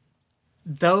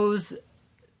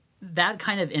 That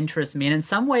kind of interests me, and in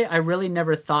some way, I really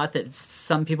never thought that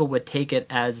some people would take it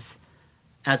as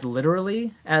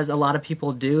literally as a lot of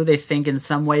people do. They think in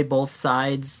some way both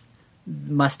sides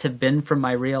must have been from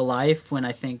my real life. When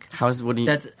I think what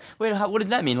does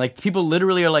that mean? Like people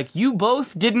literally are like, you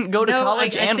both didn't go to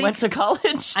college and went to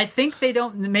college. I think they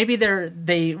don't. Maybe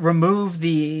they remove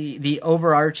the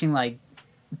overarching like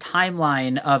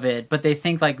timeline of it, but they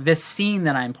think like this scene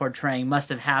that I'm portraying must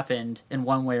have happened in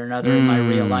one way or another in my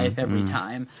real life every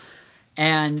time.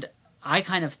 And I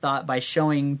kind of thought by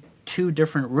showing two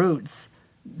different routes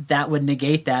that would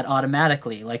negate that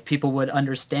automatically. Like people would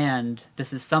understand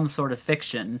this is some sort of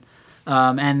fiction,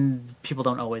 and people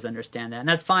don't always understand that, and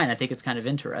that's fine. I think it's kind of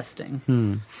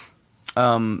interesting.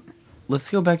 Let's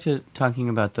go back to talking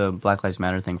about the Black Lives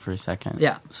Matter thing for a second.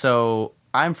 Yeah. So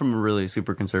I'm from a really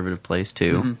super conservative place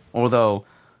too, although,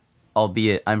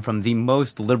 albeit I'm from the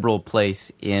most liberal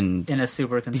place in a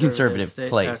super conservative state.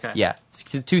 place. Okay. Yeah,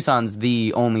 because Tucson's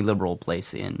the only liberal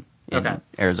place in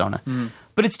Arizona,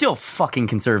 but it's still fucking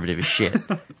conservative as shit.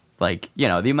 Like, you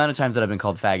know, the amount of times that I've been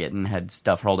called faggot and had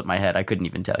stuff hurled at my head, I couldn't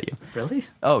even tell you. Really?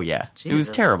 Oh, yeah. It was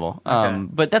Jesus. terrible. Okay.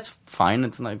 But that's fine.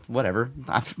 It's like, whatever.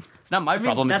 It's not my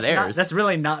problem, it's theirs. That's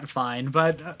really not fine,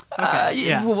 but okay.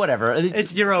 Yeah. Well, whatever.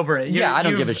 You're over it. I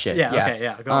don't give a shit. Yeah, okay,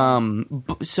 yeah. Go on.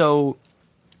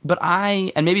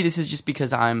 And maybe this is just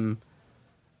because I'm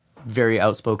very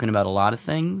outspoken about a lot of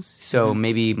things, so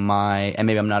maybe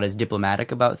I'm not as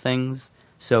diplomatic about things,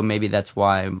 so maybe that's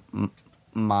why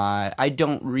I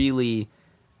don't really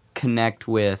connect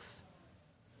with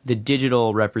the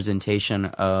digital representation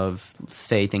of,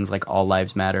 say, things like All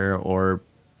Lives Matter or,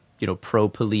 you know,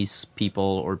 pro-police people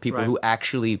or people who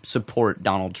actually support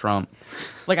Donald Trump.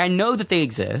 Like, I know that they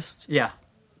exist. Yeah.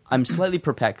 I'm slightly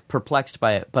perplexed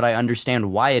by it, but I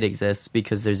understand why it exists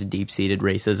because there's a deep-seated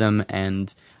racism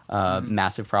and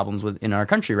massive problems in our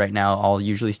country right now, all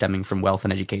usually stemming from wealth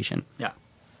and education. Yeah.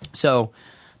 So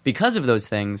because of those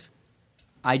things,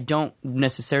 I don't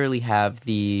necessarily have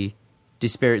the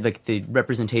disparity, like the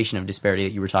representation of disparity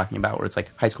that you were talking about, where it's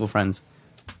like high school friends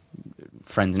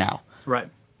now. Right.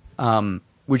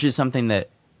 Which is something that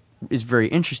is very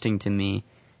interesting to me.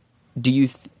 Do you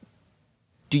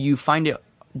find it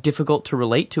difficult to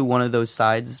relate to one of those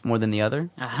sides more than the other?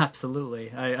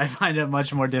 Absolutely. I find it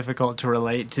much more difficult to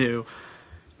relate to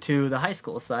the high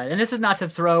school side. And this is not to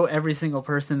throw every single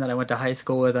person that I went to high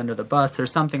school with under the bus or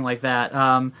something like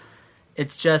that.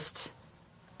 It's just,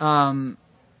 in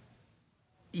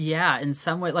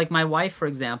some way, like my wife, for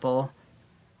example,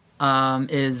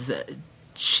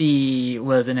 she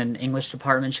was in an English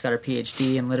department. She got her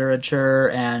PhD in literature,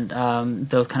 and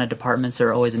those kind of departments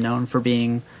are always known for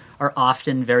are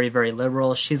often very, very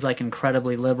liberal. She's like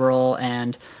incredibly liberal,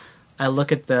 and I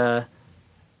look at her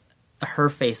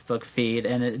Facebook feed,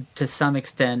 and to some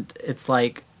extent, it's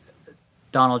like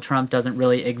Donald Trump doesn't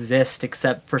really exist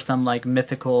except for some like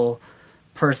mythical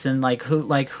person,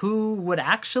 who would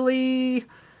actually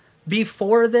be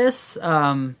for this.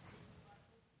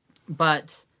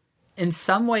 But in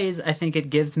some ways, I think it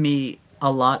gives me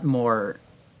a lot more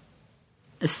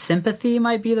sympathy.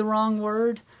 Might be the wrong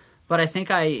word, but I think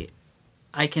I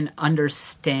can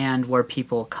understand where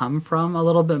people come from a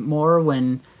little bit more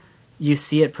when you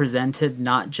see it presented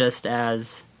not just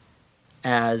as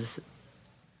a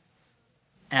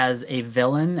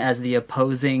villain, as the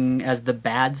opposing, as the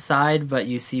bad side, but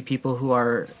you see people who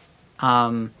are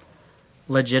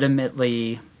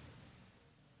legitimately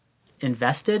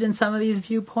invested in some of these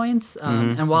viewpoints.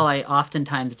 And while I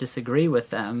oftentimes disagree with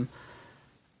them,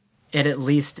 it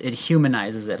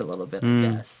humanizes it a little bit, I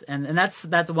guess. And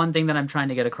that's one thing that I'm trying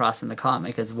to get across in the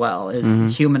comic as well,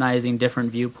 is humanizing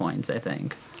different viewpoints, I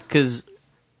think. Because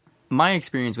my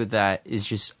experience with that is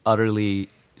just utterly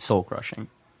soul-crushing.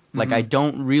 Like, I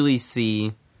don't really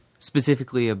see,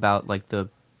 specifically about, like, the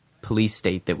police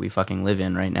state that we fucking live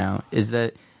in right now, is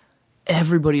that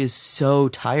everybody is so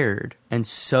tired and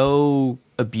so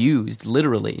abused,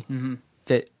 literally,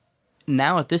 that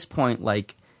now at this point,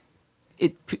 like,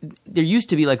 there used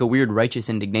to be, like, a weird righteous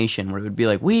indignation where it would be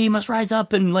like, we must rise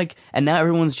up, and, like, and now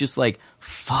everyone's just like,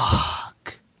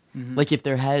 fuck. Like, if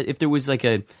there was, like,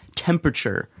 a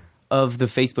temperature of the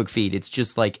Facebook feed, it's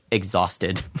just, like,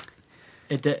 exhausted.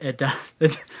 It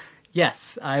does.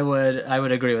 Yes, I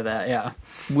would agree with that. Yeah.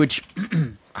 Which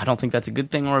I don't think that's a good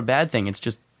thing or a bad thing. It's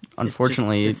just,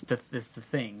 unfortunately, it's the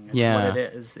thing. It's what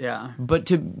it is. Yeah.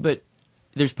 But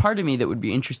there's part of me that would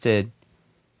be interested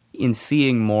in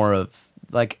seeing more of,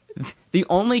 like, the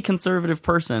only conservative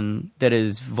person that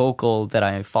is vocal that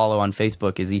I follow on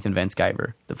Facebook is Ethan Van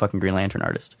Sciver, the fucking Green Lantern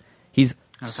artist. He's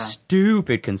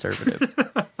stupid conservative.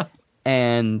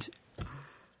 And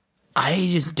I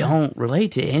just don't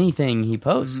relate to anything he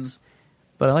posts.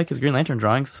 But I like his Green Lantern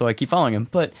drawings, so I keep following him.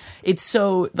 But it's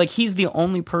so, like, he's the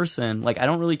only person, like, I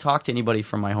don't really talk to anybody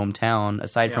from my hometown,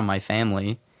 aside from my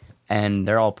family, and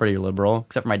they're all pretty liberal,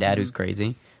 except for my dad, who's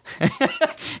crazy.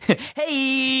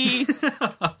 Hey!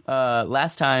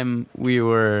 Last time I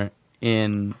was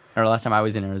in Arizona,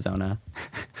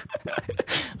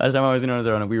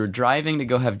 we were driving to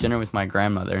go have dinner with my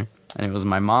grandmother, and it was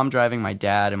my mom driving, my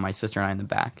dad, and my sister and I in the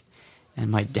back. And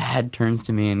my dad turns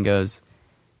to me and goes,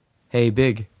 "Hey,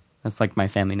 Big." That's like my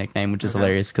family nickname, which is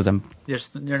hilarious because I'm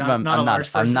not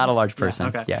a large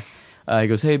person. Yeah. He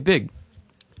goes, "Hey, Big,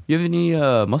 you have any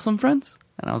Muslim friends?"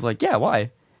 And I was like, "Yeah, why?" And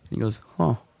he goes,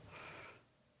 "Oh,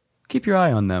 keep your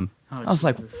eye on them." I was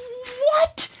like,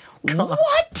 "What?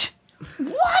 What?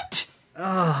 What?"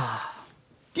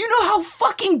 Do you know how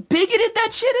fucking bigoted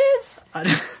that shit is?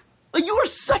 Like, you are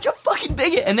such a fucking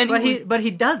bigot. And then but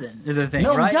he doesn't, is the thing,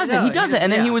 no, right? he doesn't.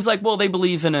 And then he was like, well, they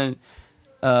believe in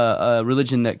a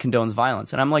religion that condones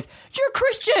violence. And I'm like, you're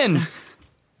Christian!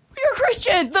 You're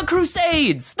Christian! The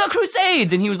Crusades!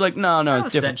 And he was like, no,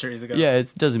 it's different. Centuries ago. Yeah,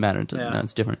 it doesn't matter.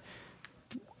 It's different.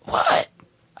 What?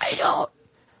 I don't.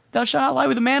 Thou shalt not lie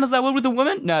with a man as thou wilt with a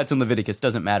woman? No, it's in Leviticus.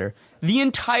 Doesn't matter. The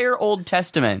entire Old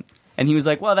Testament. And he was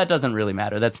like, well, that doesn't really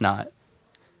matter. That's not.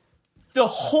 The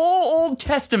whole Old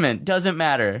Testament doesn't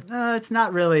matter. It's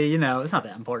not really, it's not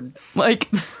that important. Like,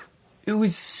 it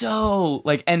was so,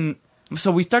 like, and so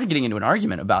we started getting into an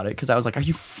argument about it, because I was like, are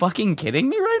you fucking kidding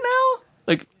me right now?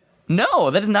 Like,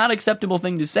 no, that is not an acceptable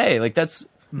thing to say. Like, that's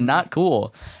not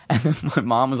cool. And then my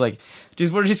mom was like,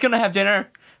 we're just going to have dinner.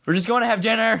 We're just going to have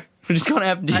dinner.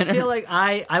 I feel like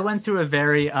I went through a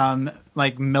very,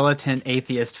 militant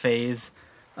atheist phase.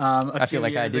 I feel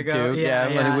like I did ago. too. Yeah,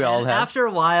 I think we all have. After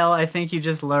a while, I think you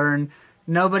just learn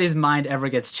nobody's mind ever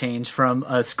gets changed from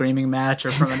a screaming match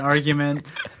or from an argument.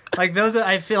 Like those are,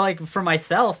 I feel like for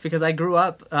myself, because I grew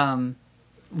up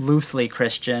loosely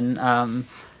Christian,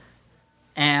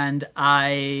 and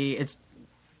it's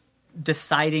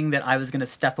deciding that I was going to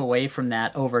step away from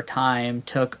that over time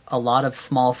took a lot of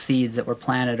small seeds that were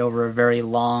planted over a very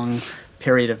long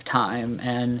period of time.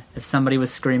 And if somebody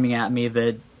was screaming at me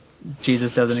that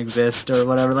Jesus doesn't exist or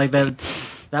whatever, like that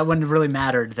wouldn't have really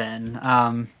mattered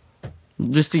then.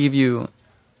 Just to give you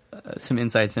some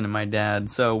insights into my dad.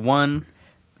 So one,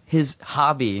 his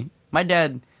hobby, my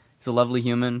dad is a lovely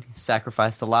human. He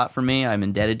sacrificed a lot for me. I'm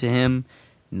indebted to him.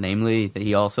 Namely, that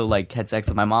he also had sex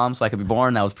with my mom so I could be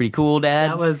born. That was pretty cool,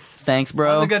 Dad. Thanks,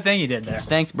 bro. That was a good thing you did there.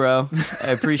 Thanks, bro. I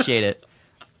appreciate it.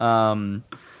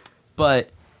 But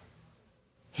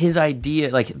his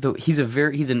idea, he's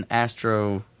an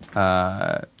astro.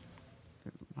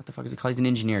 What the fuck is it called? He's an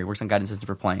engineer. He works on guidance system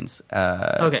for planes.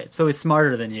 Okay, so he's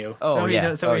smarter than you. Oh,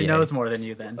 yeah. He knows more than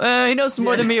you then. He knows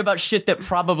more than me about shit that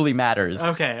probably matters.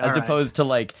 Okay, as opposed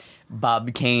to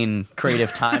Bob Kane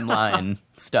creative timeline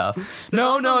stuff.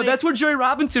 That's where Jerry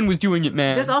Robinson was doing it,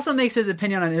 man. This also makes his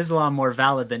opinion on Islam more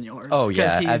valid than yours. Oh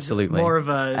yeah, he's absolutely. More of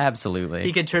absolutely.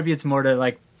 He contributes more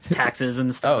to taxes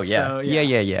and stuff. Oh yeah, so,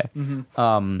 yeah.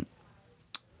 Mm-hmm.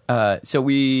 But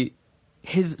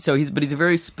he's a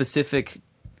very specific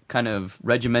kind of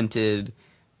regimented,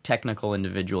 technical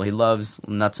individual. He loves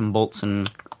nuts and bolts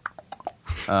and.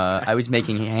 I was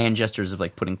making hand gestures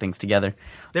of putting things together.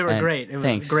 They were great. It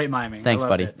was great miming. Thanks,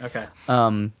 buddy. It. Okay.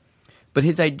 But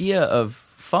his idea of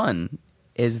fun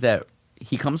is that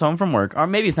he comes home from work, or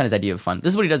maybe it's not his idea of fun.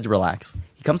 This is what he does to relax.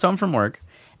 He comes home from work,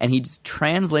 and he's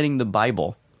translating the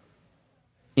Bible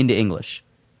into English.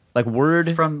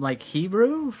 Word... From,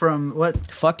 Hebrew? From what?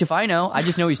 Fucked if I know. I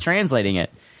just know he's translating it.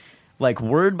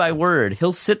 Word by word.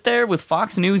 He'll sit there with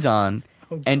Fox News on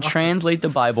and translate the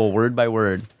Bible word by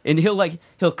word. And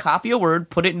he'll copy a word,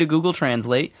 put it into Google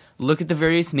Translate, look at the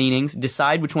various meanings,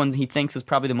 decide which one he thinks is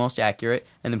probably the most accurate,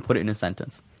 and then put it in a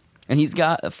sentence. And he's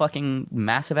got a fucking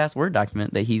massive-ass Word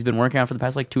document that he's been working on for the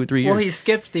past 2 or 3 years. Well, he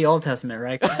skipped the Old Testament,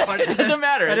 right? It doesn't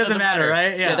matter. That doesn't matter,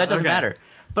 right? Yeah, that doesn't matter.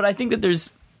 But I think that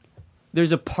there's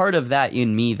a part of that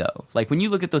in me, though. When you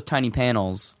look at those tiny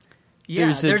panels... Yeah,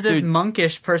 there's this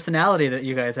monkish personality that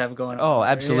you guys have going on. Oh,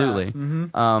 absolutely. Yeah.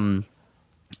 Mm-hmm.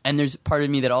 And there's part of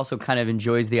me that also kind of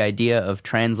enjoys the idea of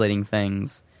translating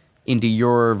things into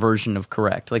your version of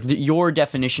correct. Your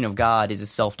definition of God is a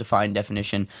self-defined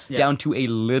definition down to a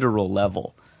literal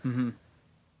level. Mm-hmm.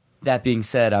 That being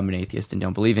said, I'm an atheist and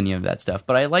don't believe any of that stuff,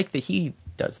 but I like that he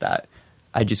does that.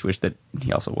 I just wish that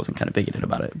he also wasn't kind of bigoted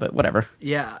about it, but whatever.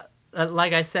 Yeah.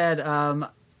 Like I said,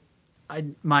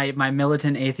 my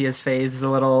militant atheist phase is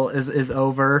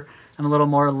over. I'm a little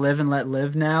more live and let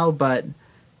live now, but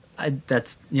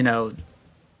that's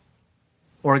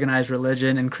organized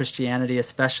religion and Christianity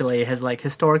especially has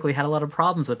historically had a lot of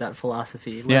problems with that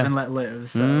philosophy, live and let live.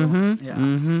 So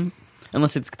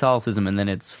Unless it's Catholicism, and then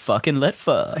it's fucking let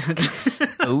fuck.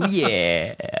 Oh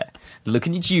yeah,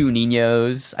 looking at you,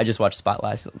 niños. I just watched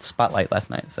Spotlight last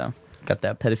night, so got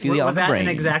that pedophilia on the brain. Was that an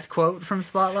exact quote from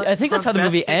Spotlight? I think that's how the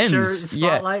movie ends.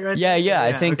 Spotlight, right? Yeah.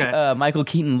 I think Michael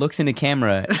Keaton looks into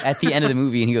camera at the end of the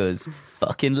movie and he goes,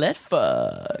 "Fucking let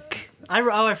fuck."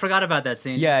 I forgot about that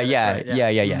scene. Yeah.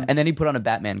 Mm-hmm. And then he put on a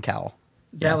Batman cowl.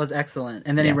 That was excellent.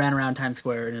 And then he ran around Times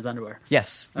Square in his underwear.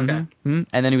 Yes. Okay. Mm-hmm.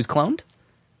 And then he was cloned?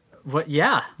 What?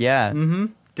 Yeah. Yeah. Mm-hmm.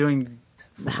 Doing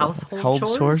household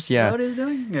chores? Yeah. Is that what he's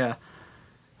doing? Yeah.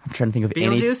 I'm trying to think of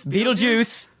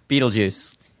Beetlejuice?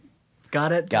 Beetlejuice.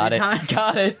 Got it. Got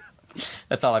it.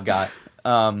 That's all I've got.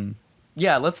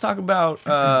 Yeah, let's talk about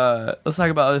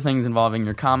other things involving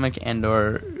your comic and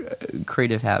or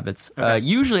creative habits. Okay.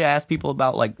 Usually, I ask people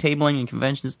about tabling and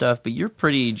convention stuff, but you're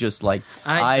pretty just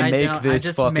I make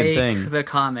this fucking thing. The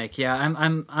comic. Yeah,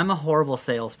 I'm a horrible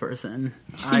salesperson.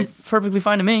 You seem perfectly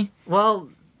fine to me. Well,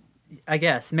 I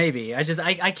guess maybe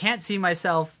I can't see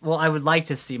myself. Well, I would like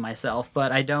to see myself,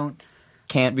 but I don't.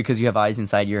 Can't because you have eyes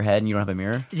inside your head and you don't have a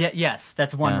mirror? Yes,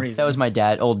 that's one reason. That was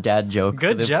my old dad joke.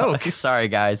 Good joke. Sorry,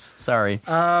 guys. Sorry.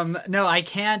 No, I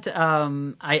can't.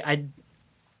 I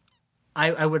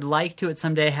would like to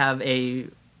someday have a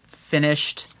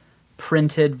finished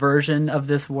printed version of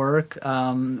this work.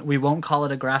 We won't call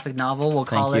it a graphic novel. We'll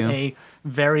call it a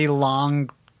very long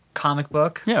comic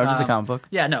book. Yeah, or just a comic book.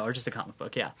 Yeah, no, or just a comic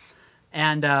book, yeah.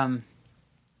 And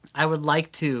I would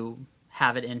like to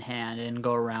have it in hand and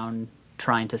go around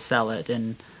trying to sell it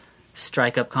and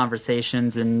strike up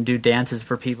conversations and do dances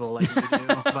for people like you do.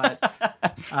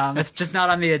 But It's just not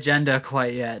on the agenda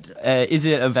quite yet. Is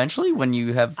it eventually when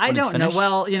you have? I when it's don't know. finished?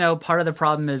 Well, part of the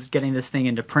problem is getting this thing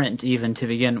into print, even to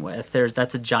begin with.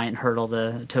 That's a giant hurdle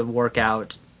to work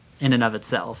out in and of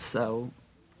itself. So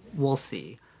we'll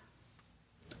see.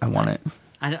 I want it.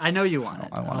 I know you want it.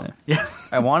 I want it. Yeah.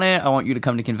 I want it. I want you to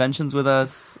come to conventions with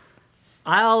us.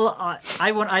 I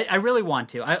really want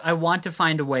to. I want to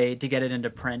find a way to get it into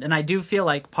print, and I do feel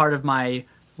like part of my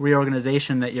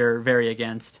reorganization that you're very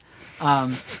against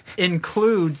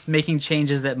includes making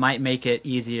changes that might make it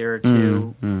easier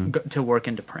to work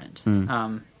into print.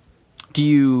 Do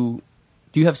you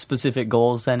have specific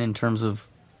goals then in terms of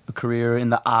a career in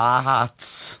the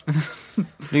arts?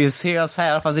 Do you see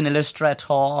yourself as an illustrator?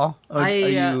 Or are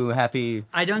you happy?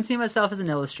 I don't see myself as an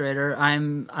illustrator.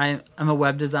 I'm a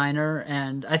web designer,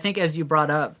 and I think as you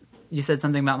brought up, you said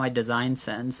something about my design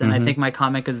sense, and I think my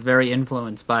comic is very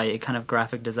influenced by kind of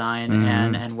graphic design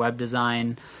and web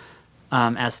design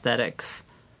aesthetics,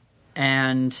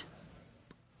 and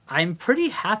I'm pretty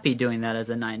happy doing that as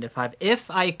a 9-to-5. If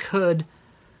I could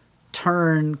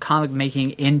turn comic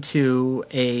making into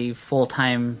a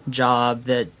full-time job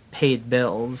that paid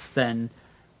bills, then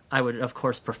I would of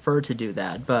course prefer to do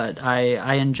that, but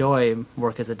I enjoy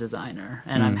work as a designer,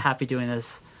 and I'm happy doing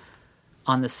this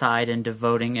on the side and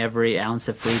devoting every ounce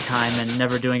of free time and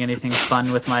never doing anything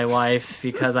fun with my wife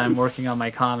because I'm working on my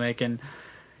comic, and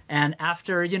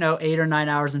after 8 or 9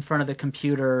 hours in front of the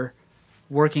computer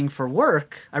working for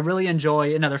work, I really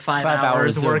enjoy another 5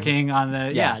 hours working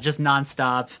on just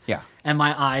nonstop. Yeah. And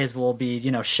my eyes will be,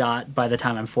 shot by the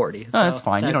time I'm 40. So That's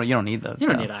fine. You don't need those. You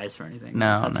don't need eyes for anything.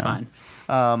 No, that's no.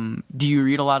 fine. Do you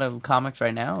read a lot of comics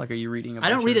right now? Like, are you reading a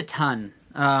bunch I don't read a ton.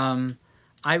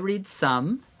 I read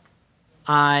some.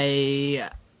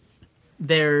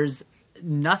 There's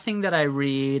nothing that I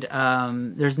read.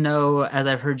 There's no, as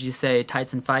I've heard you say,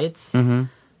 tights and fights. Mm-hmm.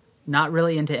 Not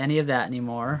really into any of that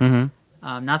anymore.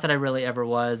 Mm-hmm. Not that I really ever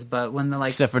was, but when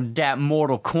except for that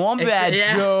Mortal Kombat,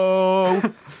 Yeah. Joe.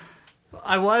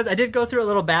 I did go through a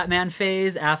little Batman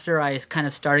phase after I kind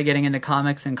of started getting into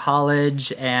comics in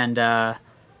college, and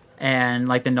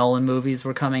like the Nolan movies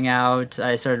were coming out.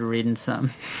 I started reading some.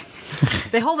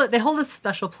 They hold a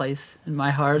special place in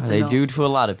my heart. They do to a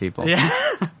lot of people. Yeah.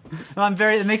 Well,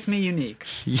 it makes me unique.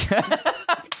 Yeah.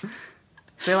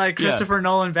 They like Christopher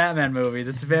Nolan Batman movies.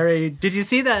 It's very. Did you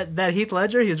see that Heath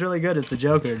Ledger? He was really good as the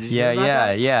Joker. Did you hear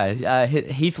about that?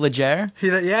 Heath Ledger.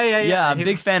 Yeah. I'm a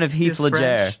big fan of Heath Ledger.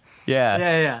 French.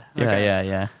 Yeah.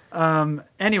 Okay. Yeah.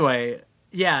 Anyway,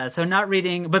 so not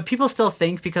reading, but people still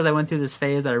think because I went through this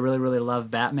phase that I really, really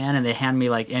love Batman, and they hand me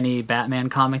like any Batman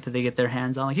comic that they get their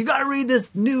hands on. Like, you got to read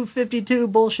this new 52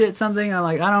 bullshit something. And I'm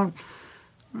like, I don't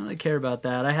really care about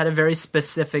that. I had a very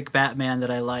specific Batman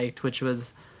that I liked, which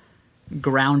was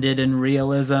grounded in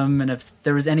realism, and if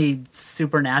there was any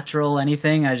supernatural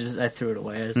anything, I threw it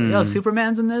away. I was like,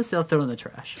 Superman's in this? They'll throw it in the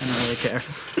trash. I don't really care.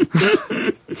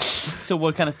 So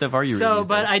what kind of stuff are you reading?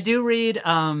 But I do read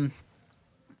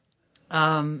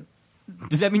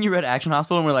does that mean you read Action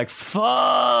Hospital and we're like,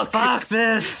 fuck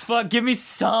this, give me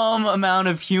some amount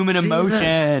of human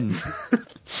emotion.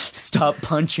 Stop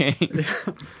punching.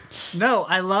 No,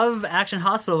 I love Action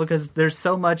Hospital because there's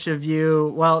so much of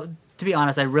you. Well, to be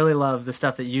honest, I really love the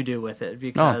stuff that you do with it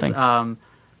because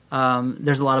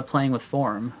there's a lot of playing with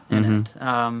form in it.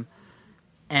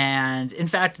 And in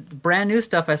fact, brand new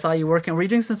stuff I saw you working. Were you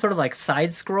doing some sort of like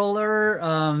side scroller?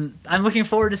 I'm looking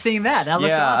forward to seeing that. That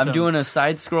looks awesome. I'm doing a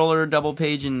side scroller double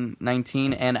page in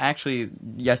 19, and actually,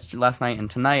 last night and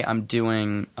tonight I'm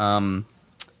doing. So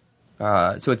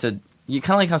it's kind of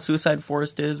like how Suicide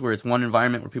Forest is, where it's one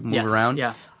environment where people move around.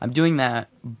 Yeah, I'm doing that,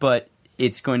 but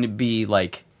it's going to be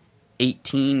like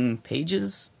 18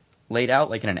 pages laid out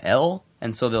like in an L,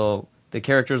 and so the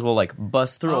characters will like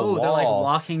bust through a wall. They're like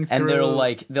walking through,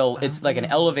 and it's like an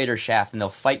elevator shaft, and they'll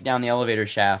fight down the elevator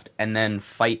shaft, and then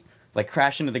fight like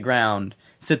crash into the ground,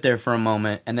 sit there for a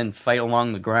moment, and then fight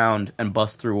along the ground and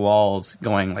bust through walls,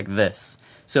 going like this.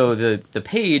 So the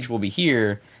page will be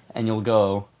here, and you'll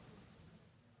go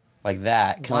like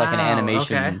that, kind of like an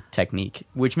animation technique,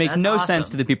 which makes no sense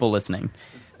to the people listening.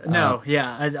 No,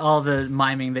 all the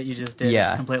miming that you just did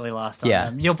is completely lost on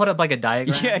them. You'll put up like a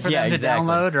diagram for them to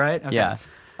download, right? Okay. Yeah.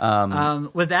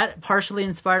 Was that partially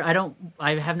inspired?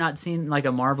 I have not seen like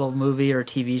a Marvel movie or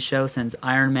TV show since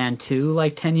Iron Man 2,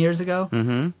 like 10 years ago.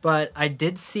 Mm-hmm. But I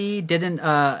didn't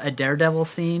a Daredevil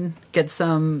scene get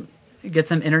some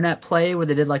internet play where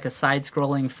they did like a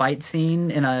side-scrolling fight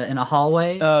scene in a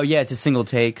hallway? Oh yeah, it's a single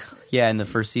take. Yeah, in the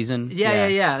first season.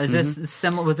 Yeah. Is this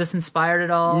similar? Was this inspired at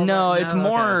all? No, it's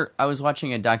more. Okay. I was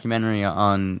watching a documentary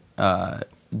on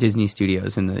Disney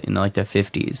Studios in the like the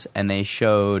 50s, and they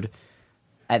showed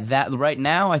At that right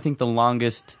now, I think the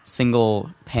longest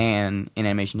single pan in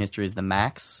animation history is the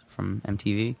Max from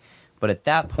MTV. But at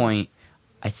that point,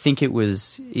 I think it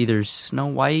was either Snow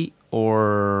White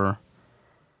or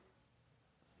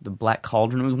the Black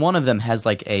Cauldron. It was one of them has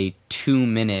like a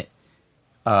 2-minute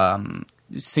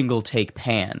single take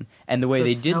pan, and the way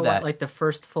they did Snow that, White, like the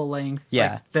first full length,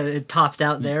 yeah, like, that it topped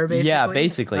out there, basically. Yeah,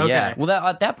 basically, okay. yeah. Well,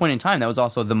 at that point in time, that was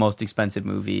also the most expensive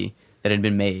movie that had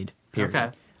been made.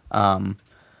 Period. Okay.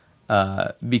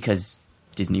 Because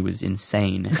Disney was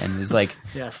insane and was like,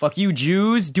 yes. "Fuck you,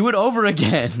 Jews! Do it over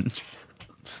again."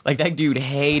 Like that dude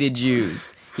hated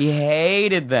Jews. He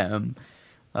hated them.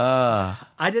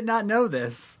 I did not know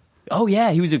this. Oh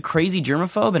yeah, he was a crazy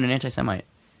germaphobe and an anti-Semite.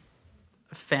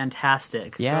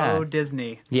 Fantastic. Yeah. Oh,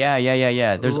 Disney.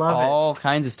 Yeah. There's Love all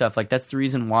kinds of stuff. Like that's the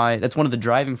reason why. That's one of the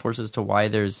driving forces to why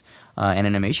there's an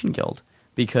animation guild,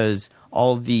 because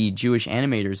all the Jewish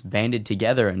animators banded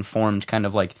together and formed kind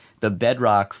of like the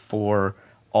bedrock for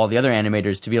all the other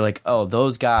animators to be like, oh,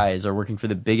 those guys are working for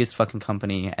the biggest fucking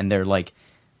company and they're like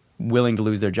willing to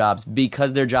lose their jobs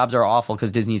because their jobs are awful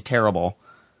because Disney's terrible.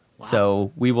 Wow.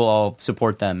 So we will all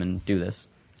support them and do this.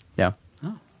 Yeah.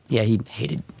 Oh. Yeah, he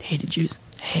hated Jews.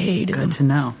 Hated them. Good to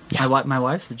know. Yeah. My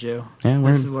wife's a Jew. Yeah,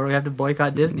 this is where we have to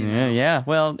boycott Disney. Yeah.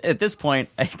 Well, at this point,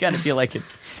 I kind of feel like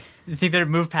it's... You think they'd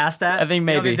move past that? I think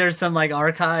maybe. You think there's some like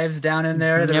archives down in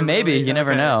there? Yeah, maybe. Really, you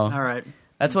never know. All right.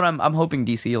 That's what I'm hoping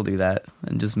DC will do that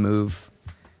and just move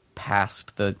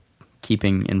past the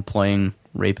employing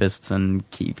rapists and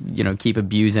keep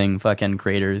abusing fucking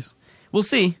creators. We'll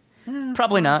see.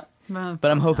 Probably not.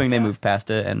 But I'm hoping they move past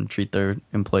it and treat their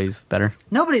employees better.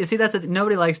 Nobody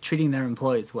likes treating their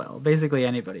employees well. Basically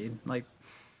anybody. Like,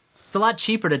 it's a lot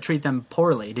cheaper to treat them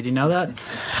poorly. Did you know that?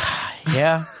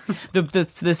 Yeah.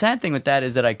 The sad thing with that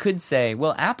is that I could say,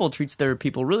 well, Apple treats their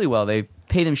people really well. They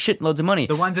pay them shitloads of money.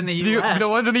 The ones in the U.S. The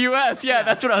ones in the U.S. Yeah,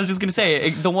 that's what I was just going to say.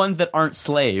 The ones that aren't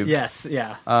slaves. Yes,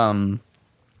 yeah.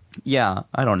 Yeah,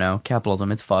 I don't know.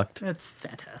 Capitalism, it's fucked. It's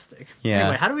fantastic. Yeah.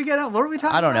 Anyway, how do we get out? What were we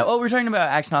talking about? I don't know. Oh, we're talking about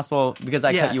Action Hospital because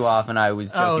I cut you off and I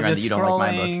was joking around that you don't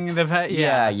like my book.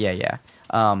 Yeah.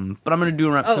 But I'm going to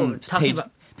do some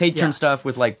page turn stuff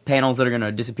with like panels that are going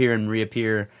to disappear and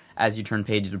reappear as you turn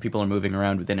pages where people are moving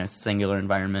around within a singular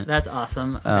environment. That's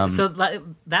awesome. So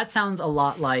that sounds a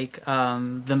lot like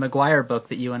the Maguire book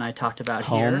that you and I talked about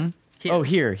Home? Here. Oh,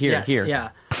 here.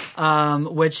 Yeah.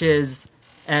 Which is,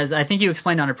 as I think you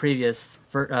explained on a previous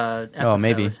episode. Oh,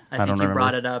 maybe. I think you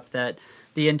brought it up that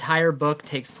the entire book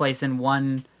takes place in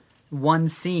one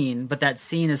scene, but that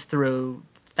scene is through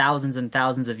thousands and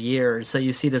thousands of years. So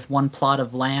you see this one plot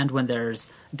of land when there's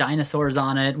dinosaurs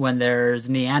on it, when there's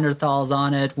Neanderthals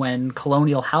on it, when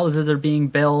colonial houses are being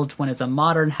built, when it's a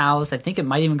modern house. I think it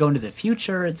might even go into the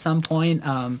future at some point.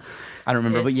 I don't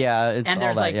remember, but yeah, it's and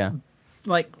all there's that,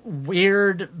 like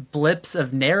weird blips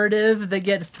of narrative that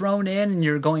get thrown in, and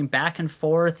you're going back and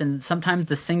forth, and sometimes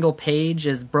the single page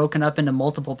is broken up into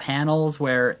multiple panels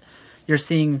where you're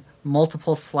seeing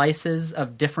multiple slices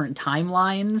of different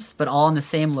timelines, but all in the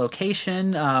same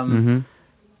location.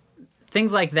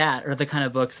 Things like that are the kind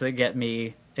of books that get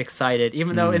me excited,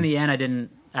 even though in the end I didn't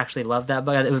actually love that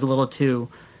book. It was a little too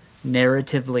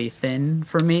narratively thin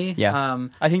for me. Yeah.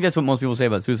 I think that's what most people say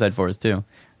about Suicide Forest, too.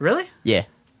 Really? Yeah.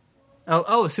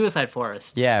 Oh, Suicide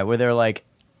Forest. Yeah, where they're like,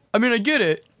 I mean, I get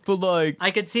it, but like...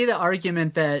 I could see the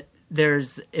argument that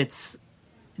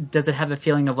does it have a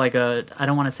feeling of like I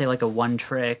don't want to say like a one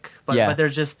trick, but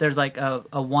there's like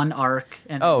a one arc.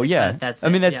 And that's it. I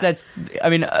mean, that's I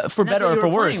mean, for better or for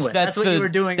worse, that's what you were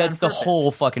doing. That's the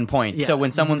whole fucking point. Yeah. So when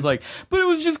someone's like, but it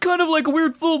was just kind of like a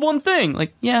weird little one thing,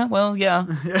 like, yeah,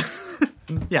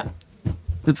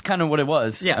 that's kind of what it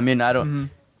was. Yeah. I mean, I don't.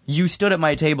 You stood at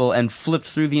my table and flipped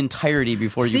through the entirety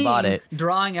before you bought it.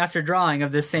 Drawing after drawing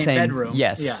of this same bedroom.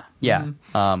 Yes. Yeah.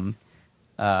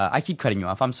 I keep cutting you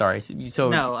off. I'm sorry. So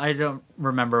no, I don't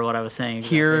remember what I was saying.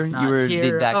 Here,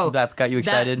 that got you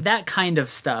excited? That kind of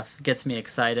stuff gets me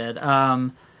excited.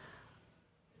 I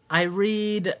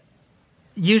read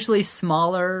usually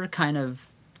smaller, kind of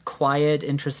quiet,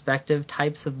 introspective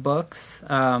types of books.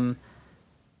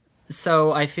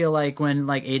 So I feel like when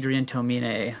like Adrian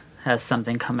Tomine has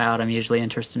something come out, I'm usually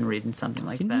interested in reading something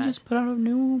like that. Didn't he just put out a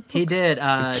new book? He did.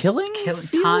 Killing?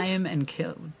 Time and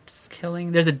Killing.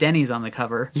 There's a Denny's on the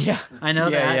cover. Yeah. I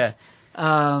know that.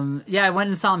 Yeah. I went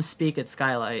and saw him speak at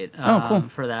Skylight cool.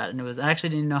 for that. And I actually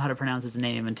didn't know how to pronounce his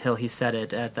name until he said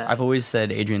it at that. I've always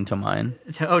said Adrian Tomine.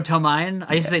 Tomine?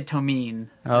 I used to say Tomine.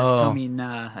 Oh. It's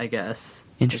Tomina, I guess.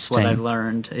 Interesting. That's what I've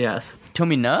learned, yes.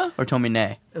 Tomina or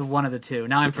Tomine? One of the two.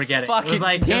 Now I'm forgetting. It was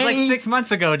like 6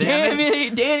 months ago, damn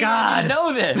it. Danny, God. you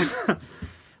know this.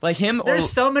 Like him,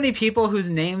 There's so many people whose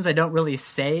names I don't really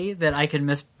say that I can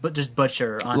just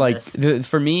butcher on like this.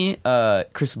 for me,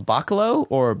 Chris Boccolo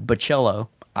or Bocello.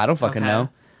 I don't fucking know.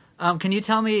 Can you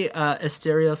tell me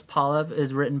Asterios Polyp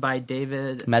is written by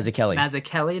David Mazzucchelli.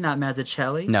 Mazzucchelli, not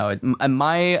Mazzucchelli? No,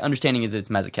 my understanding is it's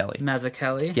Mazzucchelli.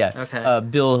 Mazzucchelli? Yeah. Okay.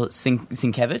 Bill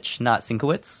Sienkiewicz, not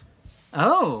Sienkiewicz.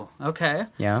 Oh, okay.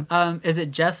 Yeah. Is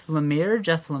it Jeff Lemire?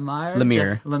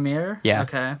 Lemire. Lemire? Yeah.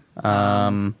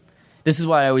 Okay. This is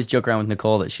why I always joke around with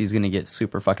Nicole that she's gonna get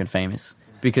super fucking famous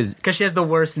because she has the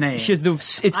worst name. she has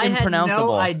it's impronounceable. I had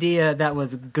no idea that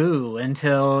was goo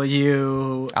until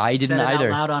you I didn't said it either.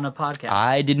 out loud on a podcast.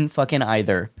 I didn't fucking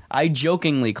either. I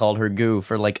jokingly called her Goo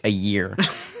for like a year.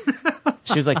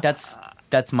 She was like, "That's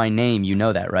my name. You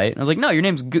know that, right?" And I was like, "No, your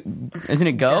name's Goo. Isn't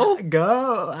it Go?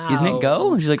 Go. Ow. Isn't it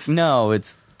Go?" And she's like, "No,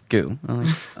 it's Goo." I'm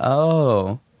like,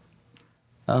 "Oh."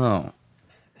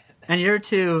 And you're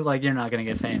too, like, you're not going to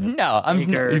get famous. No, I'm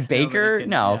Baker. Can,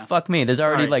 no, yeah. fuck me. There's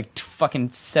already Sorry. like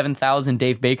fucking 7,000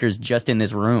 Dave Bakers just in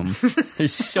this room.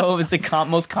 There's it's the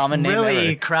most common name Really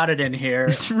ever. crowded in here.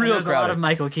 It's real There's a lot crowded. of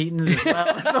Michael Keatons as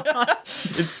well.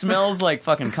 It smells like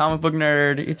fucking comic book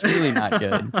nerd. It's really not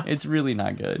good. It's really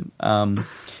not good.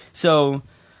 So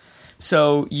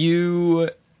you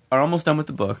are almost done with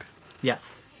the book.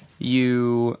 Yes.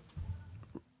 You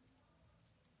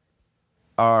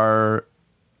are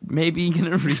maybe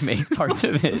gonna remake parts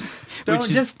of it. Don't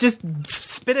just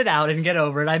spit it out and get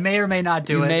over it. I may or may not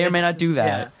do you it. may or may not do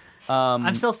that. Yeah.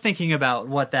 I'm still thinking about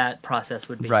what that process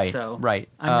would be. Right, So right.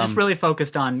 I'm just really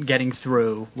focused on getting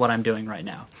through what I'm doing right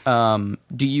now.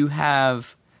 Do you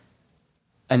have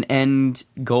an end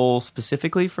goal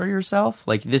specifically for yourself?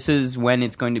 Like this is when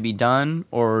it's going to be done,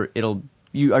 or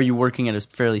are you working at a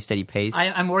fairly steady pace?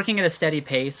 I'm working at a steady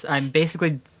pace. I'm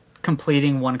basically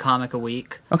completing one comic a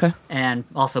week. Okay. And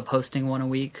also posting one a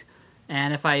week.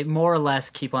 And if I more or less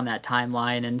keep on that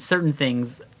timeline, and certain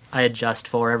things I adjust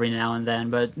for every now and then,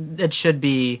 but it should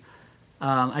be,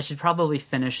 I should probably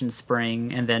finish in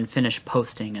spring and then finish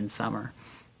posting in summer.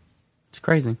 It's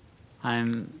crazy.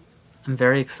 I'm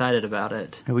very excited about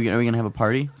it. Are we gonna have a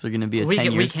party? Is there gonna be a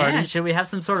 10 years we can. party? Should we have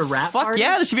some sort of rap Fuck party?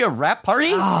 yeah! There should be a rap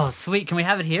party. Oh, sweet. Can we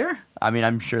have it here? I mean,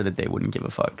 I'm sure that they wouldn't give a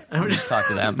fuck. I would talk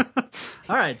to them.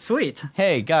 All right, sweet.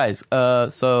 Hey guys, I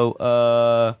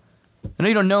know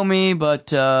you don't know me, but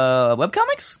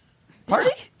webcomics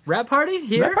party, Rap party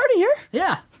here? rap party here.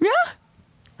 Yeah. Yeah.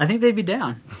 I think they'd be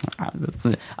down.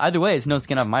 Either way, it's no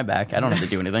skin off my back. I don't have to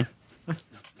do anything.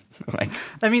 Like,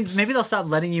 I mean, maybe they'll stop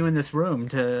letting you in this room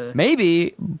to...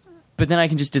 maybe, but then I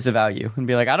can just disavow you and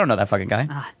be like, I don't know that fucking guy.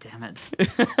 Ah, damn it.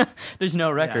 There's no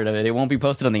record Yeah. of it. It won't be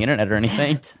posted on the internet or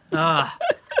anything. I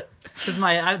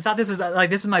thought this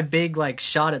is my big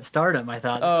shot at stardom. I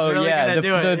thought. This Oh is really yeah, gonna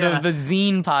do it. Yeah. the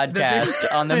Zine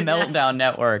podcast on the Yes. Meltdown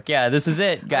Network. Yeah, this is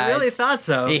it, guys. I really thought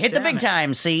so. He hit the Damn big it.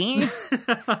 time, see?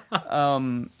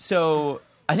 So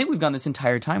I think we've gone this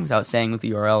entire time without saying what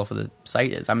the URL for the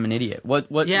site is. I'm an idiot. What?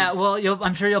 Yeah, is- well,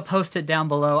 I'm sure you'll post it down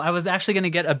below. I was actually going to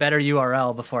get a better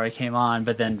URL before I came on,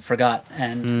 but then forgot.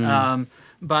 And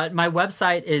but my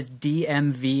website is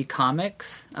DMV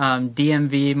Comics.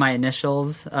 DMV, my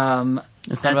initials. It's not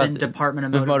as about in the- Department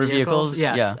of the Motor Vehicles.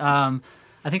 Yes. Yeah.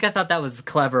 I think I thought that was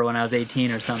clever when I was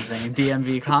 18 or something.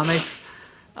 DMV Comics.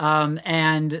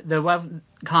 And the web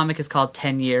comic is called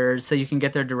 10 Years, so you can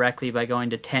get there directly by going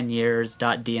to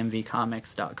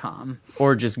 10years.dmvcomics.com.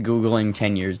 Or just Googling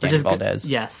 10 years Danny Valdez.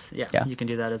 Yes, yeah, Yeah. you can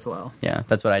do that as well. Yeah,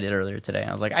 that's what I did earlier today.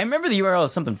 I was like, I remember the URL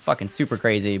is something fucking super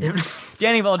crazy.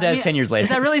 Danny Valdez, 10 years later. Is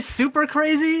that really super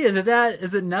crazy? Is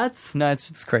it nuts? No,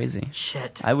 it's crazy.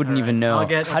 Shit. I wouldn't All even right. know. I'll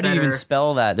get a How do you even better-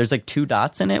 spell that? There's like 2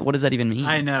 dots in it? What does that even mean?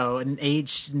 I know, an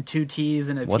H and 2 T's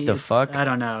and a What P. the It's- fuck? I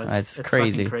don't know. That's it's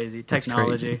crazy. fucking crazy. That's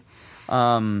Technology.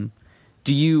 crazy.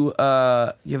 Do you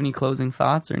have any closing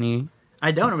thoughts or any?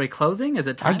 I don't. Are we closing? Is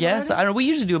it time I guess already? I don't. We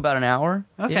usually do about an hour.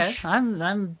 Okay.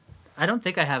 I don't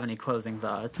think I have any closing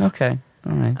thoughts. Okay.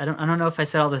 All right. I don't know if I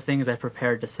said all the things I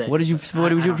prepared to say. What did you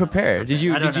prepare? Did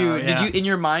you I don't know, did you in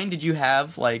your mind did you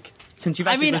have like since you've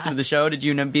actually listened to the show, did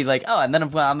you be like, oh, and then I'm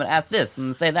going to ask this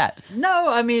and say that?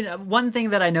 No, I mean, one thing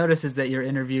that I notice is that your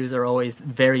interviews are always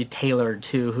very tailored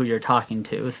to who you're talking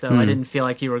to. So I didn't feel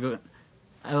like you were going.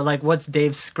 I was like, what's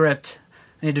Dave's script?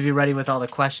 I need to be ready with all the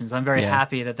questions. I'm very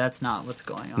happy that that's not what's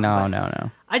going on.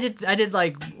 No. I did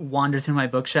like wander through my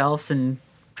bookshelves and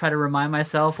try to remind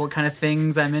myself what kind of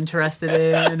things I'm interested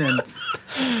in and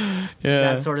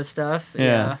that sort of stuff.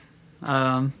 Yeah.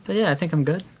 But yeah, I think I'm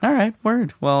good. All right,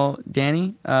 word. Well,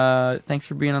 Danny, thanks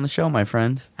for being on the show, my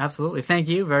friend. Absolutely. Thank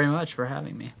you very much for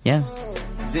having me. Yeah.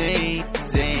 Zing,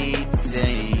 zing,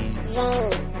 zing.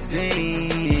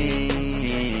 Zing.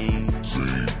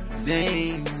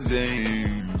 Zing. insane.